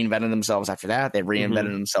reinvented themselves after that. They've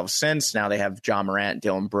reinvented themselves since. Now they have John Morant,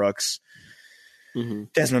 Dylan Brooks,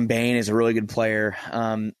 Desmond Bane is a really good player.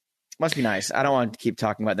 Must be nice. I don't want to keep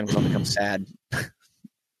talking about them because I'll become sad.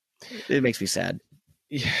 It makes me sad.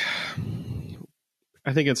 Yeah,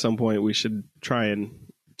 I think at some point we should try and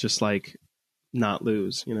just not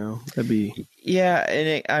lose, that'd be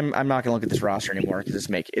and I'm not gonna look at this roster anymore because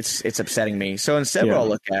it's upsetting me. So instead what I'll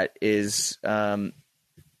look at is the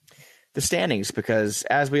standings, because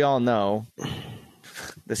as we all know,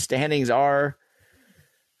 the standings are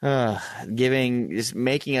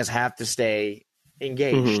making us have to stay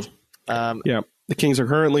engaged. The Kings are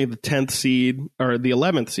currently the 10th seed or the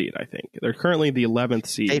 11th seed. I think they're currently the 11th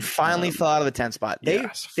seed. They finally fell out of the 10th spot.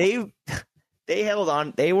 They held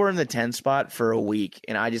on. They were in the 10 spot for a week,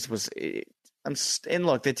 and I just was. And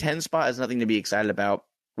look, the 10 spot is nothing to be excited about,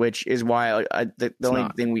 which is why the only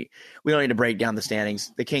thing we don't need to break down the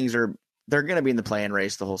standings. The Kings they're going to be in the play-in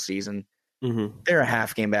race the whole season. They're a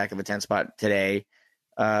half game back of the 10 spot today.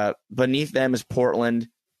 Beneath them is Portland.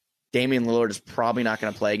 Damian Lillard is probably not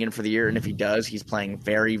going to play again for the year, and if he does, he's playing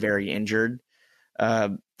very, very injured.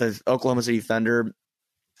 The Oklahoma City Thunder,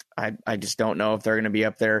 I just don't know if they're going to be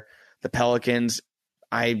up there. The Pelicans,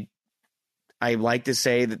 I like to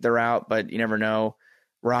say that they're out, but you never know.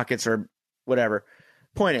 Rockets are whatever.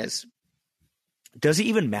 Point is, does it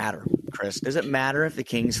even matter, Chris? Does it matter if the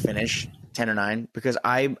Kings finish 10-9? Because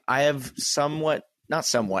I have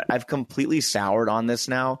I've completely soured on this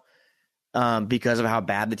now because of how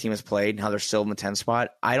bad the team has played and how they're still in the 10 spot.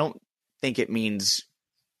 I don't think it means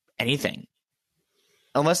anything.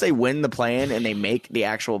 Unless they win the play-in and they make the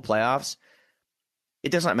actual playoffs,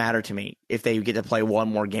 it does not matter to me if they get to play one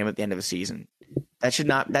more game at the end of the season. That should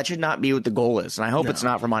not be what the goal is. And I hope it's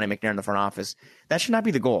not for Monte McNair in the front office. That should not be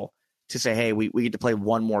the goal, to say, hey, we get to play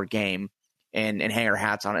one more game and hang our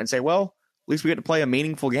hats on it and say, well, at least we get to play a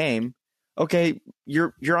meaningful game. Okay,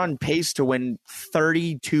 you're on pace to win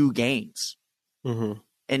 32 games. And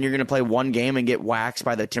you're going to play one game and get waxed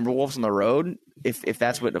by the Timberwolves on the road if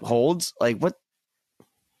that's what it holds. Like, what?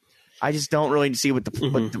 I just don't really see what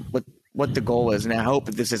the goal is, and I hope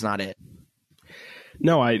that this is not it.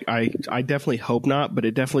 No, I definitely hope not, but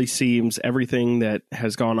it definitely seems everything that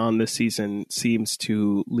has gone on this season seems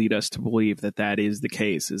to lead us to believe that is the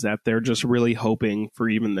case, is that they're just really hoping for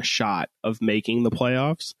even the shot of making the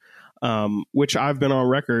playoffs, which I've been on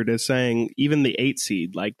record as saying even the 8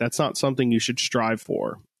 seed, that's not something you should strive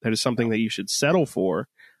for. That is something that you should settle for.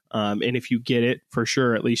 And if you get it, for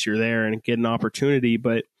sure, at least you're there and get an opportunity.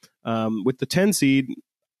 But with the 10 seed,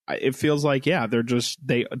 it feels like, they're just,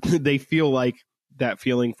 they feel like that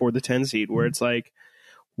feeling for the 10 seed where it's like,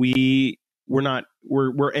 we're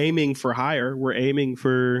aiming for higher. We're aiming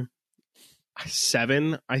for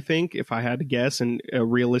 7, I think, if I had to guess, and a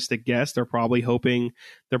realistic guess. They're probably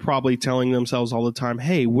telling themselves all the time,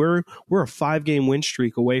 hey, we're a 5-game win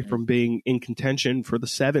streak away from being in contention for the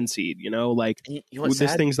 7 seed,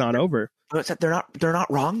 this thing's not over. They're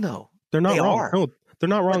not wrong though. They're not wrong. No, they're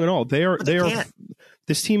not wrong at all. They are.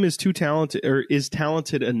 This team is too talented, or is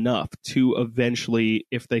talented enough to eventually,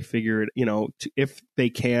 if they figure it, if they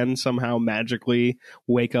can somehow magically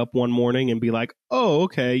wake up one morning and be like, "Oh,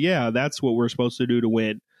 okay, yeah, that's what we're supposed to do to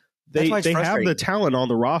win." They have the talent on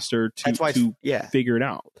the roster to figure it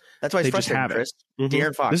out. That's why it's frustrating, Chris.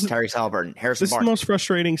 De'Aaron Fox, Tyrese Halliburton, Harrison Barnes. This is the most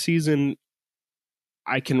frustrating season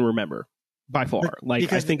I can remember. by far. Like,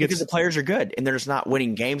 because, I think because the players are good and they're just not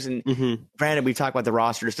winning games. And granted, we talk about the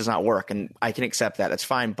roster just does not work, and I can accept that. That's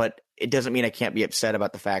fine, but it doesn't mean I can't be upset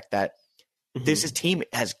about the fact that this team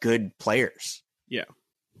has good players. Yeah,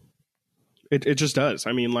 it just does.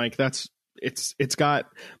 I mean, like it's got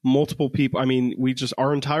multiple people. I mean,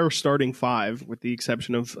 our entire starting five, with the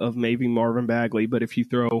exception of maybe Marvin Bagley. But if you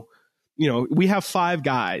throw, we have 5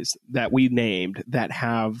 guys that we named that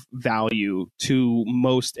have value to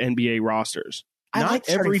most NBA rosters.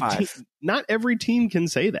 Not every team can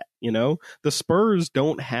say that. The Spurs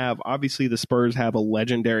don't have. Obviously, the Spurs have a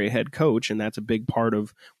legendary head coach, and that's a big part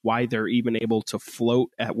of why they're even able to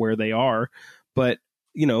float at where they are. But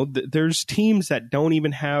there's teams that don't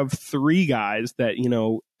even have 3 guys that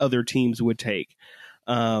other teams would take.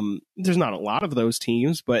 There's not a lot of those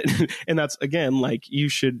teams, but and that's again, like,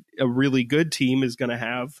 a really good team is going to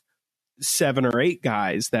have 7 or 8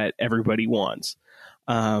 guys that everybody wants.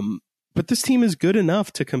 But this team is good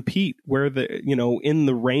enough to compete where in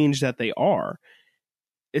the range that they are.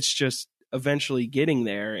 It's just eventually getting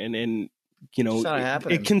there, and it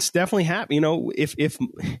can definitely happen.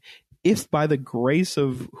 If by the grace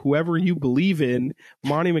of whoever you believe in,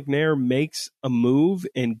 Monte McNair makes a move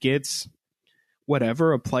and gets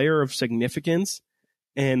a player of significance,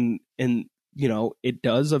 and it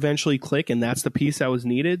does eventually click, and that's the piece that was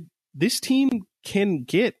needed, this team can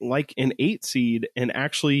get like an 8 seed and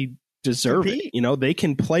actually deserve it. They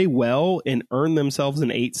can play well and earn themselves an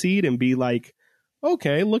 8 seed and be like,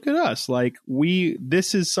 okay, look at us. Like,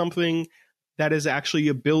 this is something that is actually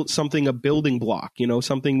a building block,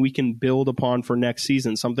 something we can build upon for next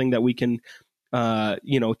season, something that we can,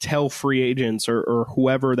 tell free agents or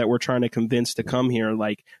whoever that we're trying to convince to come here,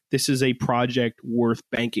 like, this is a project worth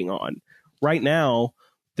banking on. Right now,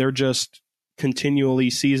 they're just continually,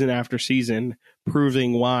 season after season,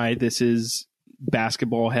 proving why this is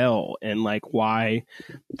basketball hell, and like why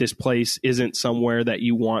this place isn't somewhere that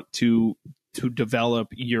you want to develop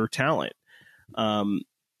your talent.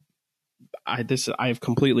 I've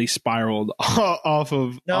completely spiraled off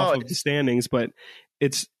of the standings, but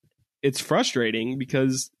it's frustrating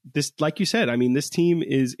because this, like you said, I mean, this team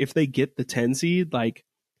is, if they get the 10 seed, like,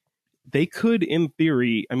 they could, in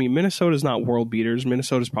theory, I mean, Minnesota's not world beaters.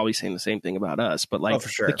 Minnesota's probably saying the same thing about us, but like, for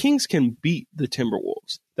sure, the Kings can beat the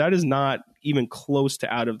Timberwolves. That is not even close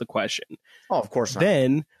to out of the question. Oh, of course not.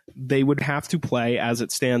 Then they would have to play, as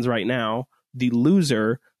it stands right now, the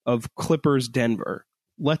loser of Clippers Denver.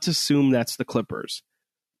 Let's assume that's the Clippers.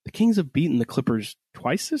 The Kings have beaten the Clippers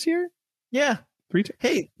twice this year. Yeah. 3 times.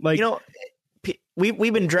 Hey, like,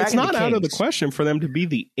 we've been dragging. It's not the out Kings. of the question for them to be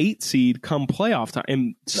the 8 seed come playoff time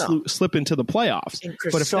and slip into the playoffs.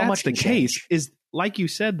 But if that's the case, is, like you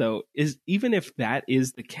said though, is, even if that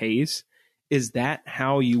is the case, is that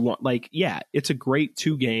how you want? Like, yeah, it's a great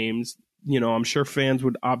 2 games. I'm sure fans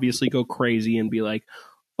would obviously go crazy and be like,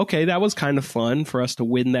 okay, that was kind of fun for us to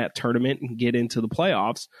win that tournament and get into the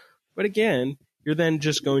playoffs. But again, you're then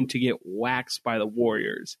just going to get waxed by the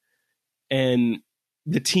Warriors. And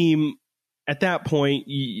the team, at that point,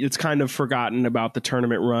 it's kind of forgotten about the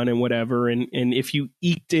tournament run and whatever. And if you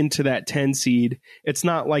eked into that 10 seed, it's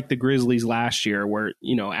not like the Grizzlies last year where,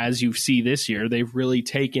 as you see this year, they've really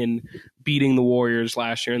taken beating the Warriors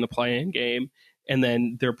last year in the play-in game and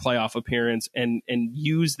then their playoff appearance and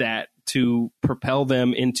use that to propel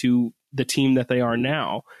them into the team that they are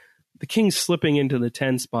now. The Kings slipping into the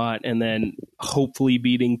 10 spot and then hopefully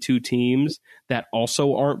beating 2 teams that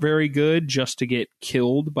also aren't very good just to get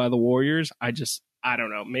killed by the Warriors. I don't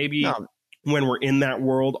know. Maybe when we're in that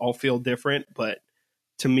world, I'll feel different. But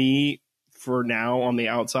to me, for now on the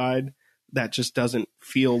outside, that just doesn't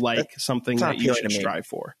feel like something that you should strive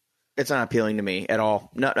for. It's not appealing to me at all.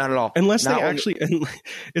 Not at all. Unless they actually, and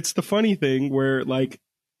it's the funny thing where, like,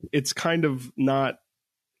 it's kind of not,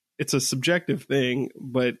 it's a subjective thing,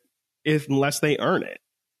 but unless they earn it,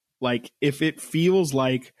 like, if it feels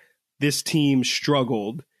like this team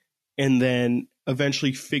struggled and then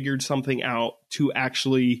eventually figured something out to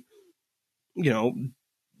actually,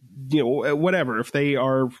 whatever, if they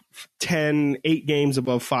are 8 games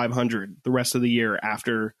above 500 the rest of the year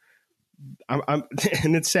after, I'm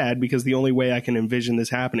and it's sad because the only way I can envision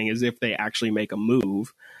this happening is if they actually make a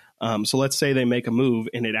move. So let's say they make a move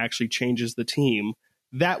and it actually changes the team.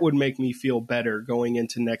 That would make me feel better going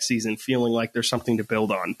into next season, feeling like there's something to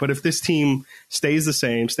build on. But if this team stays the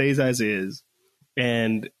same, stays as is,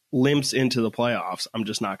 and limps into the playoffs, I'm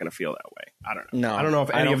just not going to feel that way. I don't know. No, I don't know if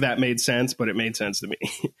any of that made sense, but it made sense to me.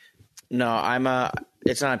 No,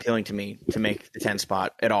 it's not appealing to me to make the 10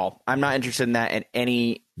 spot at all. I'm not interested in that in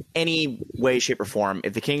any way, shape, or form.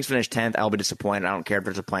 If the Kings finish 10th, I'll be disappointed. I don't care if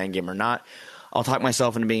there's a playing game or not. I'll talk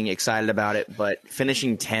myself into being excited about it, but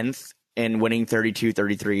finishing 10th and winning 32,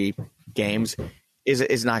 33 games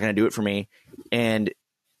is not going to do it for me. And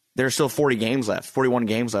there's still 41 games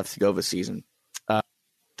left to go this season.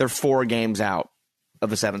 They're 4 games out of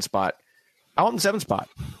the 7th spot. I want the 7th spot.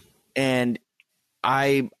 And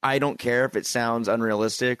I don't care if it sounds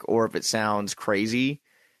unrealistic or if it sounds crazy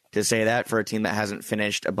to say that for a team that hasn't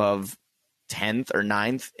finished above 10th or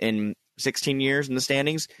 9th in 16 years in the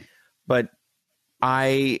standings. But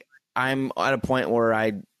I'm at a point where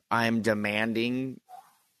I'm demanding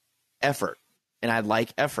effort, and I'd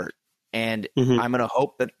like effort. And I'm going to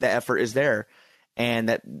hope that the effort is there and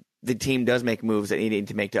that the team does make moves that they need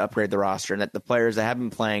to make to upgrade the roster, and that the players that have been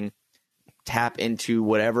playing tap into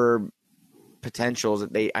whatever potentials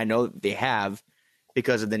that I know they have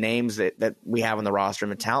because of the names that we have on the roster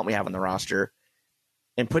and the talent we have on the roster,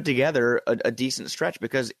 and put together a decent stretch,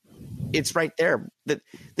 because it's right there. That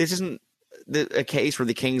this isn't a case where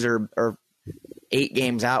the Kings are 8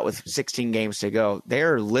 games out with 16 games to go.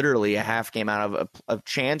 They're literally a half game out of a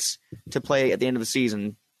chance to play at the end of the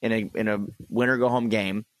season in a win or go home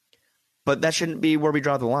game. But that shouldn't be where we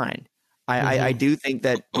draw the line. I do think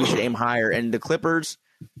that we should aim higher. And the Clippers,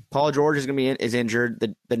 Paul George is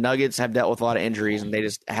injured. The Nuggets have dealt with a lot of injuries, and they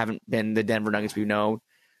just haven't been the Denver Nuggets we know.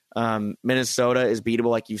 Minnesota is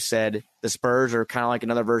beatable, like you said. The Spurs are kind of like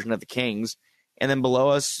another version of the Kings. And then below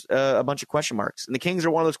us, a bunch of question marks. And the Kings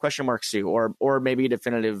are one of those question marks too, or maybe a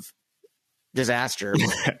definitive disaster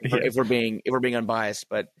if we're being unbiased.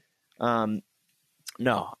 But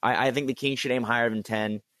no, I think the Kings should aim higher than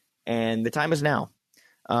 10, and the time is now.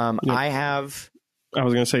 I was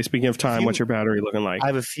going to say, speaking of time, what's your battery looking like? I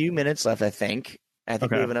have a few minutes left, I think. Okay.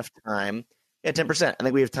 We have enough time. Yeah, 10%. I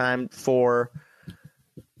think we have time for...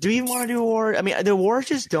 Do we even want to do awards? I mean, the awards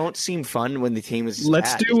just don't seem fun when the team is...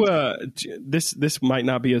 Let's do... This might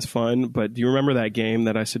not be as fun, but do you remember that game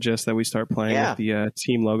that I suggest that we start playing with the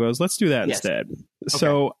team logos? Let's do that instead. Okay.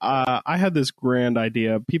 So I had this grand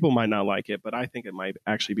idea. People might not like it, but I think it might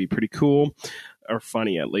actually be pretty cool, or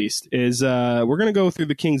funny at least, is we're going to go through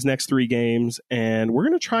the Kings' next 3 games, and we're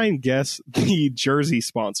going to try and guess the jersey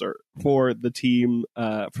sponsor for the team,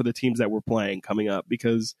 for the teams that we're playing coming up,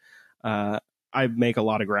 because... I make a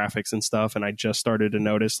lot of graphics and stuff, and I just started to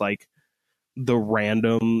notice like the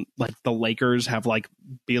random, like the Lakers have like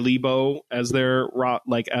Billy Bo as their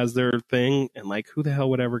thing, and like who the hell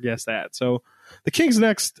would ever guess that? So the Kings'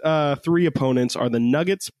 next 3 opponents are the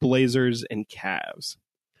Nuggets, Blazers, and Cavs.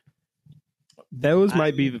 Those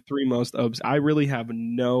might be the 3 most I really have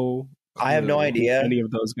no. I have no idea any of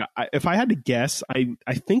those guys. If I had to guess, I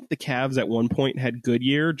think the Cavs at one point had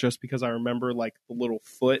Goodyear, just because I remember like the little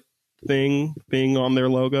foot thing being on their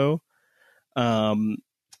logo. I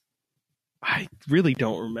really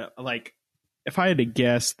don't remember. Like, if I had to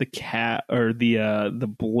guess, the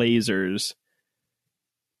Blazers.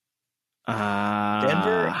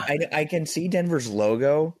 Denver. I can see Denver's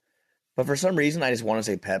logo, but for some reason I just want to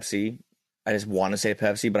say Pepsi.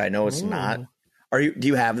 But I know it's not. Do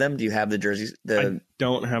you have them? Do you have the jerseys? I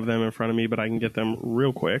don't have them in front of me, but I can get them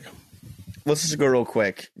real quick. Let's just go real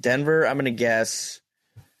quick. Denver. I'm gonna guess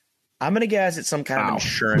it's some kind of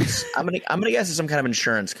insurance. I'm gonna guess it's some kind of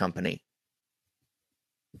insurance company.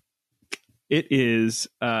 It is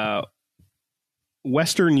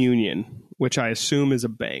Western Union, which I assume is a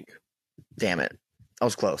bank. Damn it, I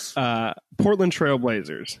was close. Portland Trail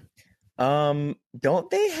Blazers. Don't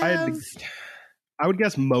they have? I would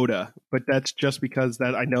guess Moda, but that's just because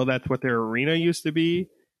that I know that's what their arena used to be.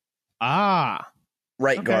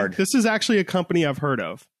 Right Guard. This is actually a company I've heard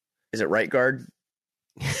of. Is it Right Guard?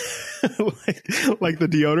 like the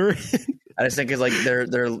deodorant. I just think it's like they're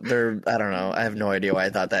I don't know. I have no idea why I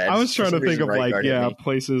thought that. I was trying to think of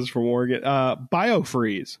places for Morgan.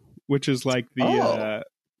 BioFreeze, which is like the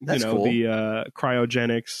cool. the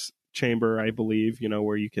cryogenics chamber, I believe,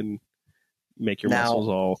 where you can make your muscles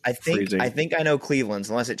all freezing. I think I know Cleveland's,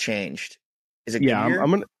 unless it changed. Is it Goodyear?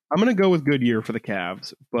 I'm gonna go with Goodyear for the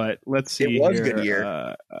Cavs, but let's see. It was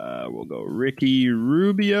Goodyear. We'll go Ricky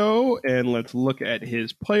Rubio, and let's look at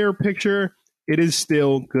his player picture. It is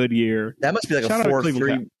still Goodyear. That must be like a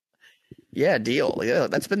 4-3. Yeah, deal. Yeah,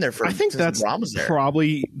 that's been there for. I think that's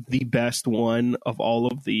probably the best one of all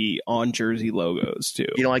of the on jersey logos too.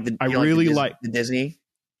 You don't like the? I really like the Disney.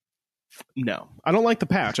 No, I don't like the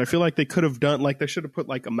patch. I feel like they could have done they should have put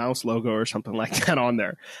like a mouse logo or something like that on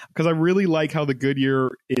there, because I really like how the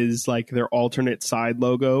Goodyear is like their alternate side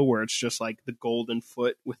logo, where it's just like the golden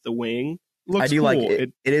foot with the wing. Looks I do cool. like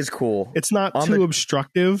it. It is cool. It's not too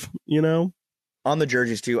obstructive, On the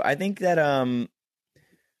jerseys too. I think that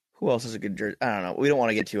who else is a good jersey? I don't know. We don't want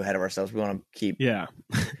to get too ahead of ourselves. We want to keep. Yeah.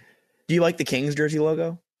 Do you like the Kings jersey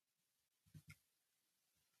logo?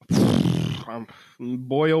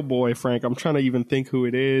 Boy, oh boy, Frank, I'm trying to even think who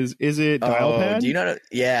it is. Is it Dial Pad? Do you not?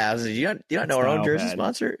 Yeah, do you not know our own jersey Pad.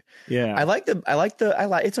 sponsor? Yeah,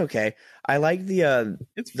 it's okay. I like the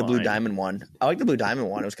Blue Diamond one. I like the Blue Diamond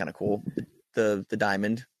one. It was kind of cool. The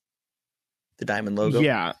diamond logo.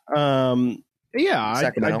 Yeah.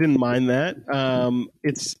 I didn't mind that.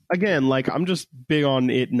 It's again, like, I'm just big on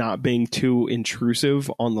it not being too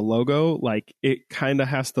intrusive on the logo. Like, it kind of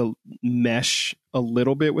has to mesh a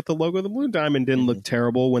little bit with the logo. The Blue Diamond didn't look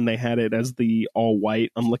terrible when they had it as the all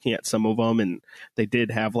white. I'm looking at some of them, and they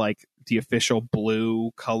did have like the official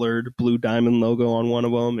blue colored Blue Diamond logo on one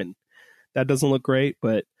of them, and that doesn't look great.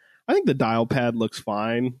 But I think the dial pad looks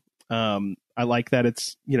fine. I like that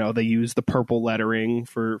it's, they use the purple lettering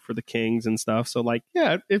for the Kings and stuff. So, like,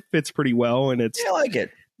 yeah, it fits pretty well, and it's I like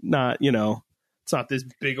it. Not, it's not this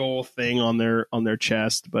big old thing on their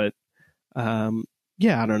chest, but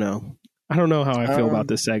yeah, I don't know. I don't know how I feel about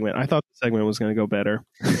this segment. I thought the segment was going to go better.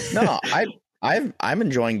 No, I'm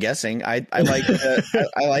enjoying guessing. I like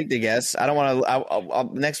I like to guess. I don't want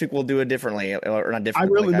to. Next week we'll do it differently, or not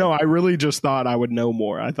differently. I really just thought I would know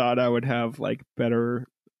more. I thought I would have like better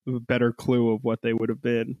clue of what they would have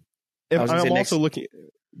been. I'm also looking,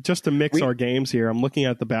 just to mix our games here, I'm looking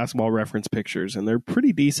at the Basketball Reference pictures, and they're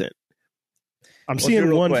pretty decent. I'm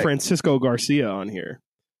seeing one quick. Francisco Garcia on here.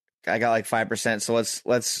 I got like 5%, so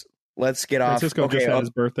let's get off. Francisco just had his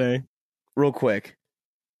birthday. Real quick.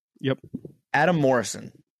 Yep. Adam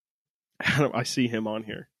Morrison. I see him on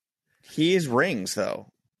here. He has rings,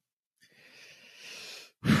 though.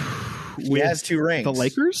 He has 2 rings. The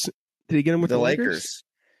Lakers? Did he get him with the Lakers?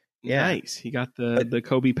 Yeah. Nice. He got the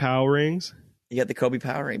Kobe Powell rings. You got the Kobe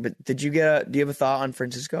Powell ring. But do you have a thought on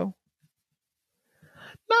Francisco?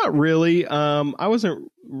 Not really. I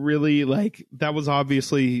wasn't really like, that was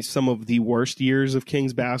obviously some of the worst years of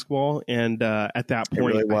Kings basketball. And at that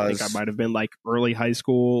point, really I think I might have been like early high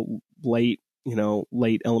school, late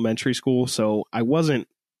elementary school. So I wasn't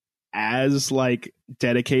as like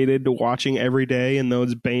dedicated to watching every day in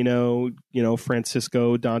those Bano,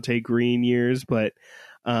 Francisco, Dante Green years. But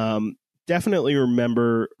definitely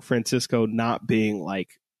remember Francisco not being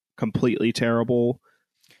like completely terrible.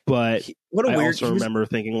 But I also remember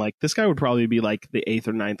thinking like, this guy would probably be like the 8th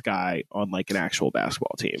or 9th guy on like an actual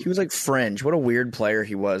basketball team. He was like fringe. What a weird player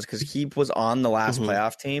he was, because he was on the last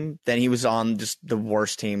playoff team. Then he was on just the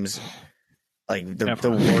worst teams, like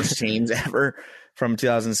the worst teams ever, from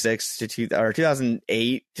 2006 to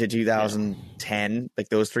 2008 to 2010. Like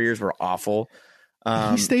those 3 years were awful.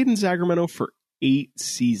 He stayed in Sacramento for 8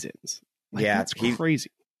 seasons. Like, yeah, that's crazy.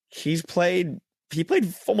 He played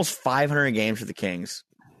almost 500 games for the Kings.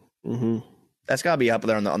 Mm-hmm. That's got to be up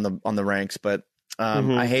there on the ranks, but I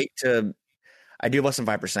do have less than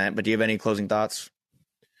 5%. But do you have any closing thoughts?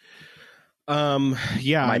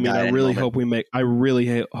 Yeah, I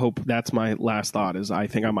really hope that's my last thought. Is I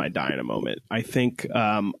think I might die in a moment. I think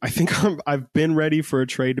I've been ready for a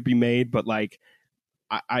trade to be made, but like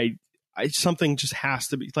I something just has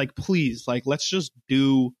to be like, please, like, let's just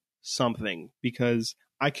do something, because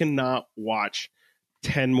I cannot watch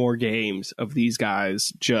 10 more games of these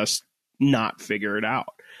guys just not figure it out.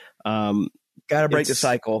 Gotta break the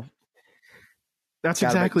cycle. That's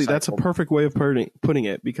a perfect way of putting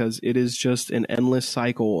it, because it is just an endless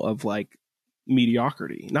cycle of like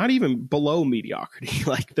mediocrity, not even below mediocrity.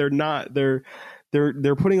 Like they're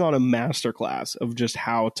putting on a masterclass of just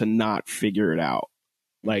how to not figure it out.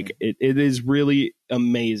 Like it is really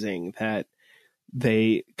amazing that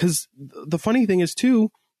because the funny thing is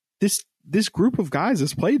too, this group of guys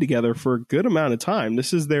has played together for a good amount of time.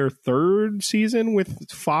 This is their 3rd season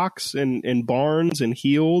with Fox and Barnes and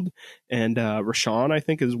Heald and Rashawn, I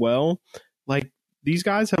think, as well. Like, these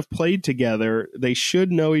guys have played together. They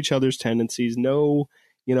should know each other's tendencies, know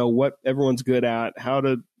what everyone's good at, how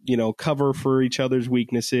to cover for each other's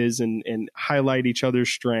weaknesses and highlight each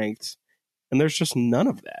other's strengths. And there's just none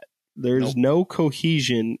of that. There's no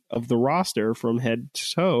cohesion of the roster from head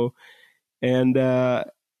to toe. And it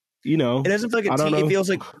doesn't feel like a team. It feels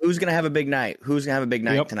like who's going to have a big night? Who's going to have a big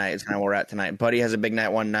night tonight is kind of where we're at tonight. Buddy has a big night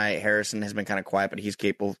one night. Harrison has been kind of quiet, but he's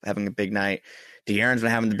capable of having a big night. De'Aaron's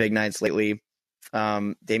been having the big nights lately.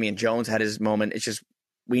 Damian Jones had his moment. It's just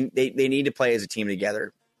they need to play as a team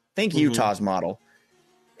together. Think Utah's model.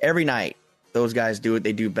 Every night, those guys do what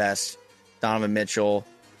they do best. Donovan Mitchell,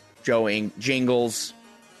 Jingles,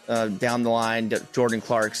 down the line, Jordan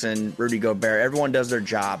Clarkson, Rudy Gobert. Everyone does their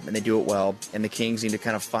job, and they do it well. And the Kings need to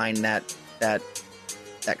kind of find that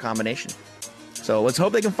combination. So let's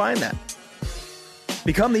hope they can find that.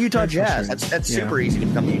 Become the Utah Jazz. That's super easy to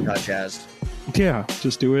become the Utah Jazz. Yeah,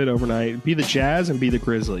 just do it overnight. Be the Jazz and be the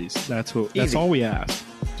Grizzlies. That's all we ask.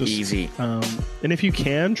 Just, easy. And if you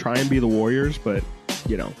can, try and be the Warriors, but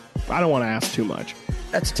I don't want to ask too much.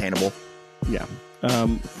 That's attainable. Yeah.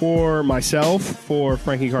 For myself, for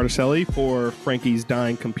Frankie Cardicelli, for Frankie's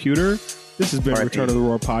dying computer, this has been Return of the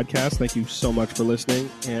Roar podcast. Thank you so much for listening,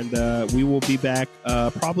 and we will be back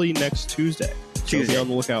probably next Tuesday. So be on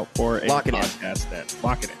the lookout for a podcast then.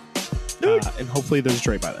 Lock it in. And hopefully there's a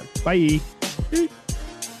Dre by then. Bye.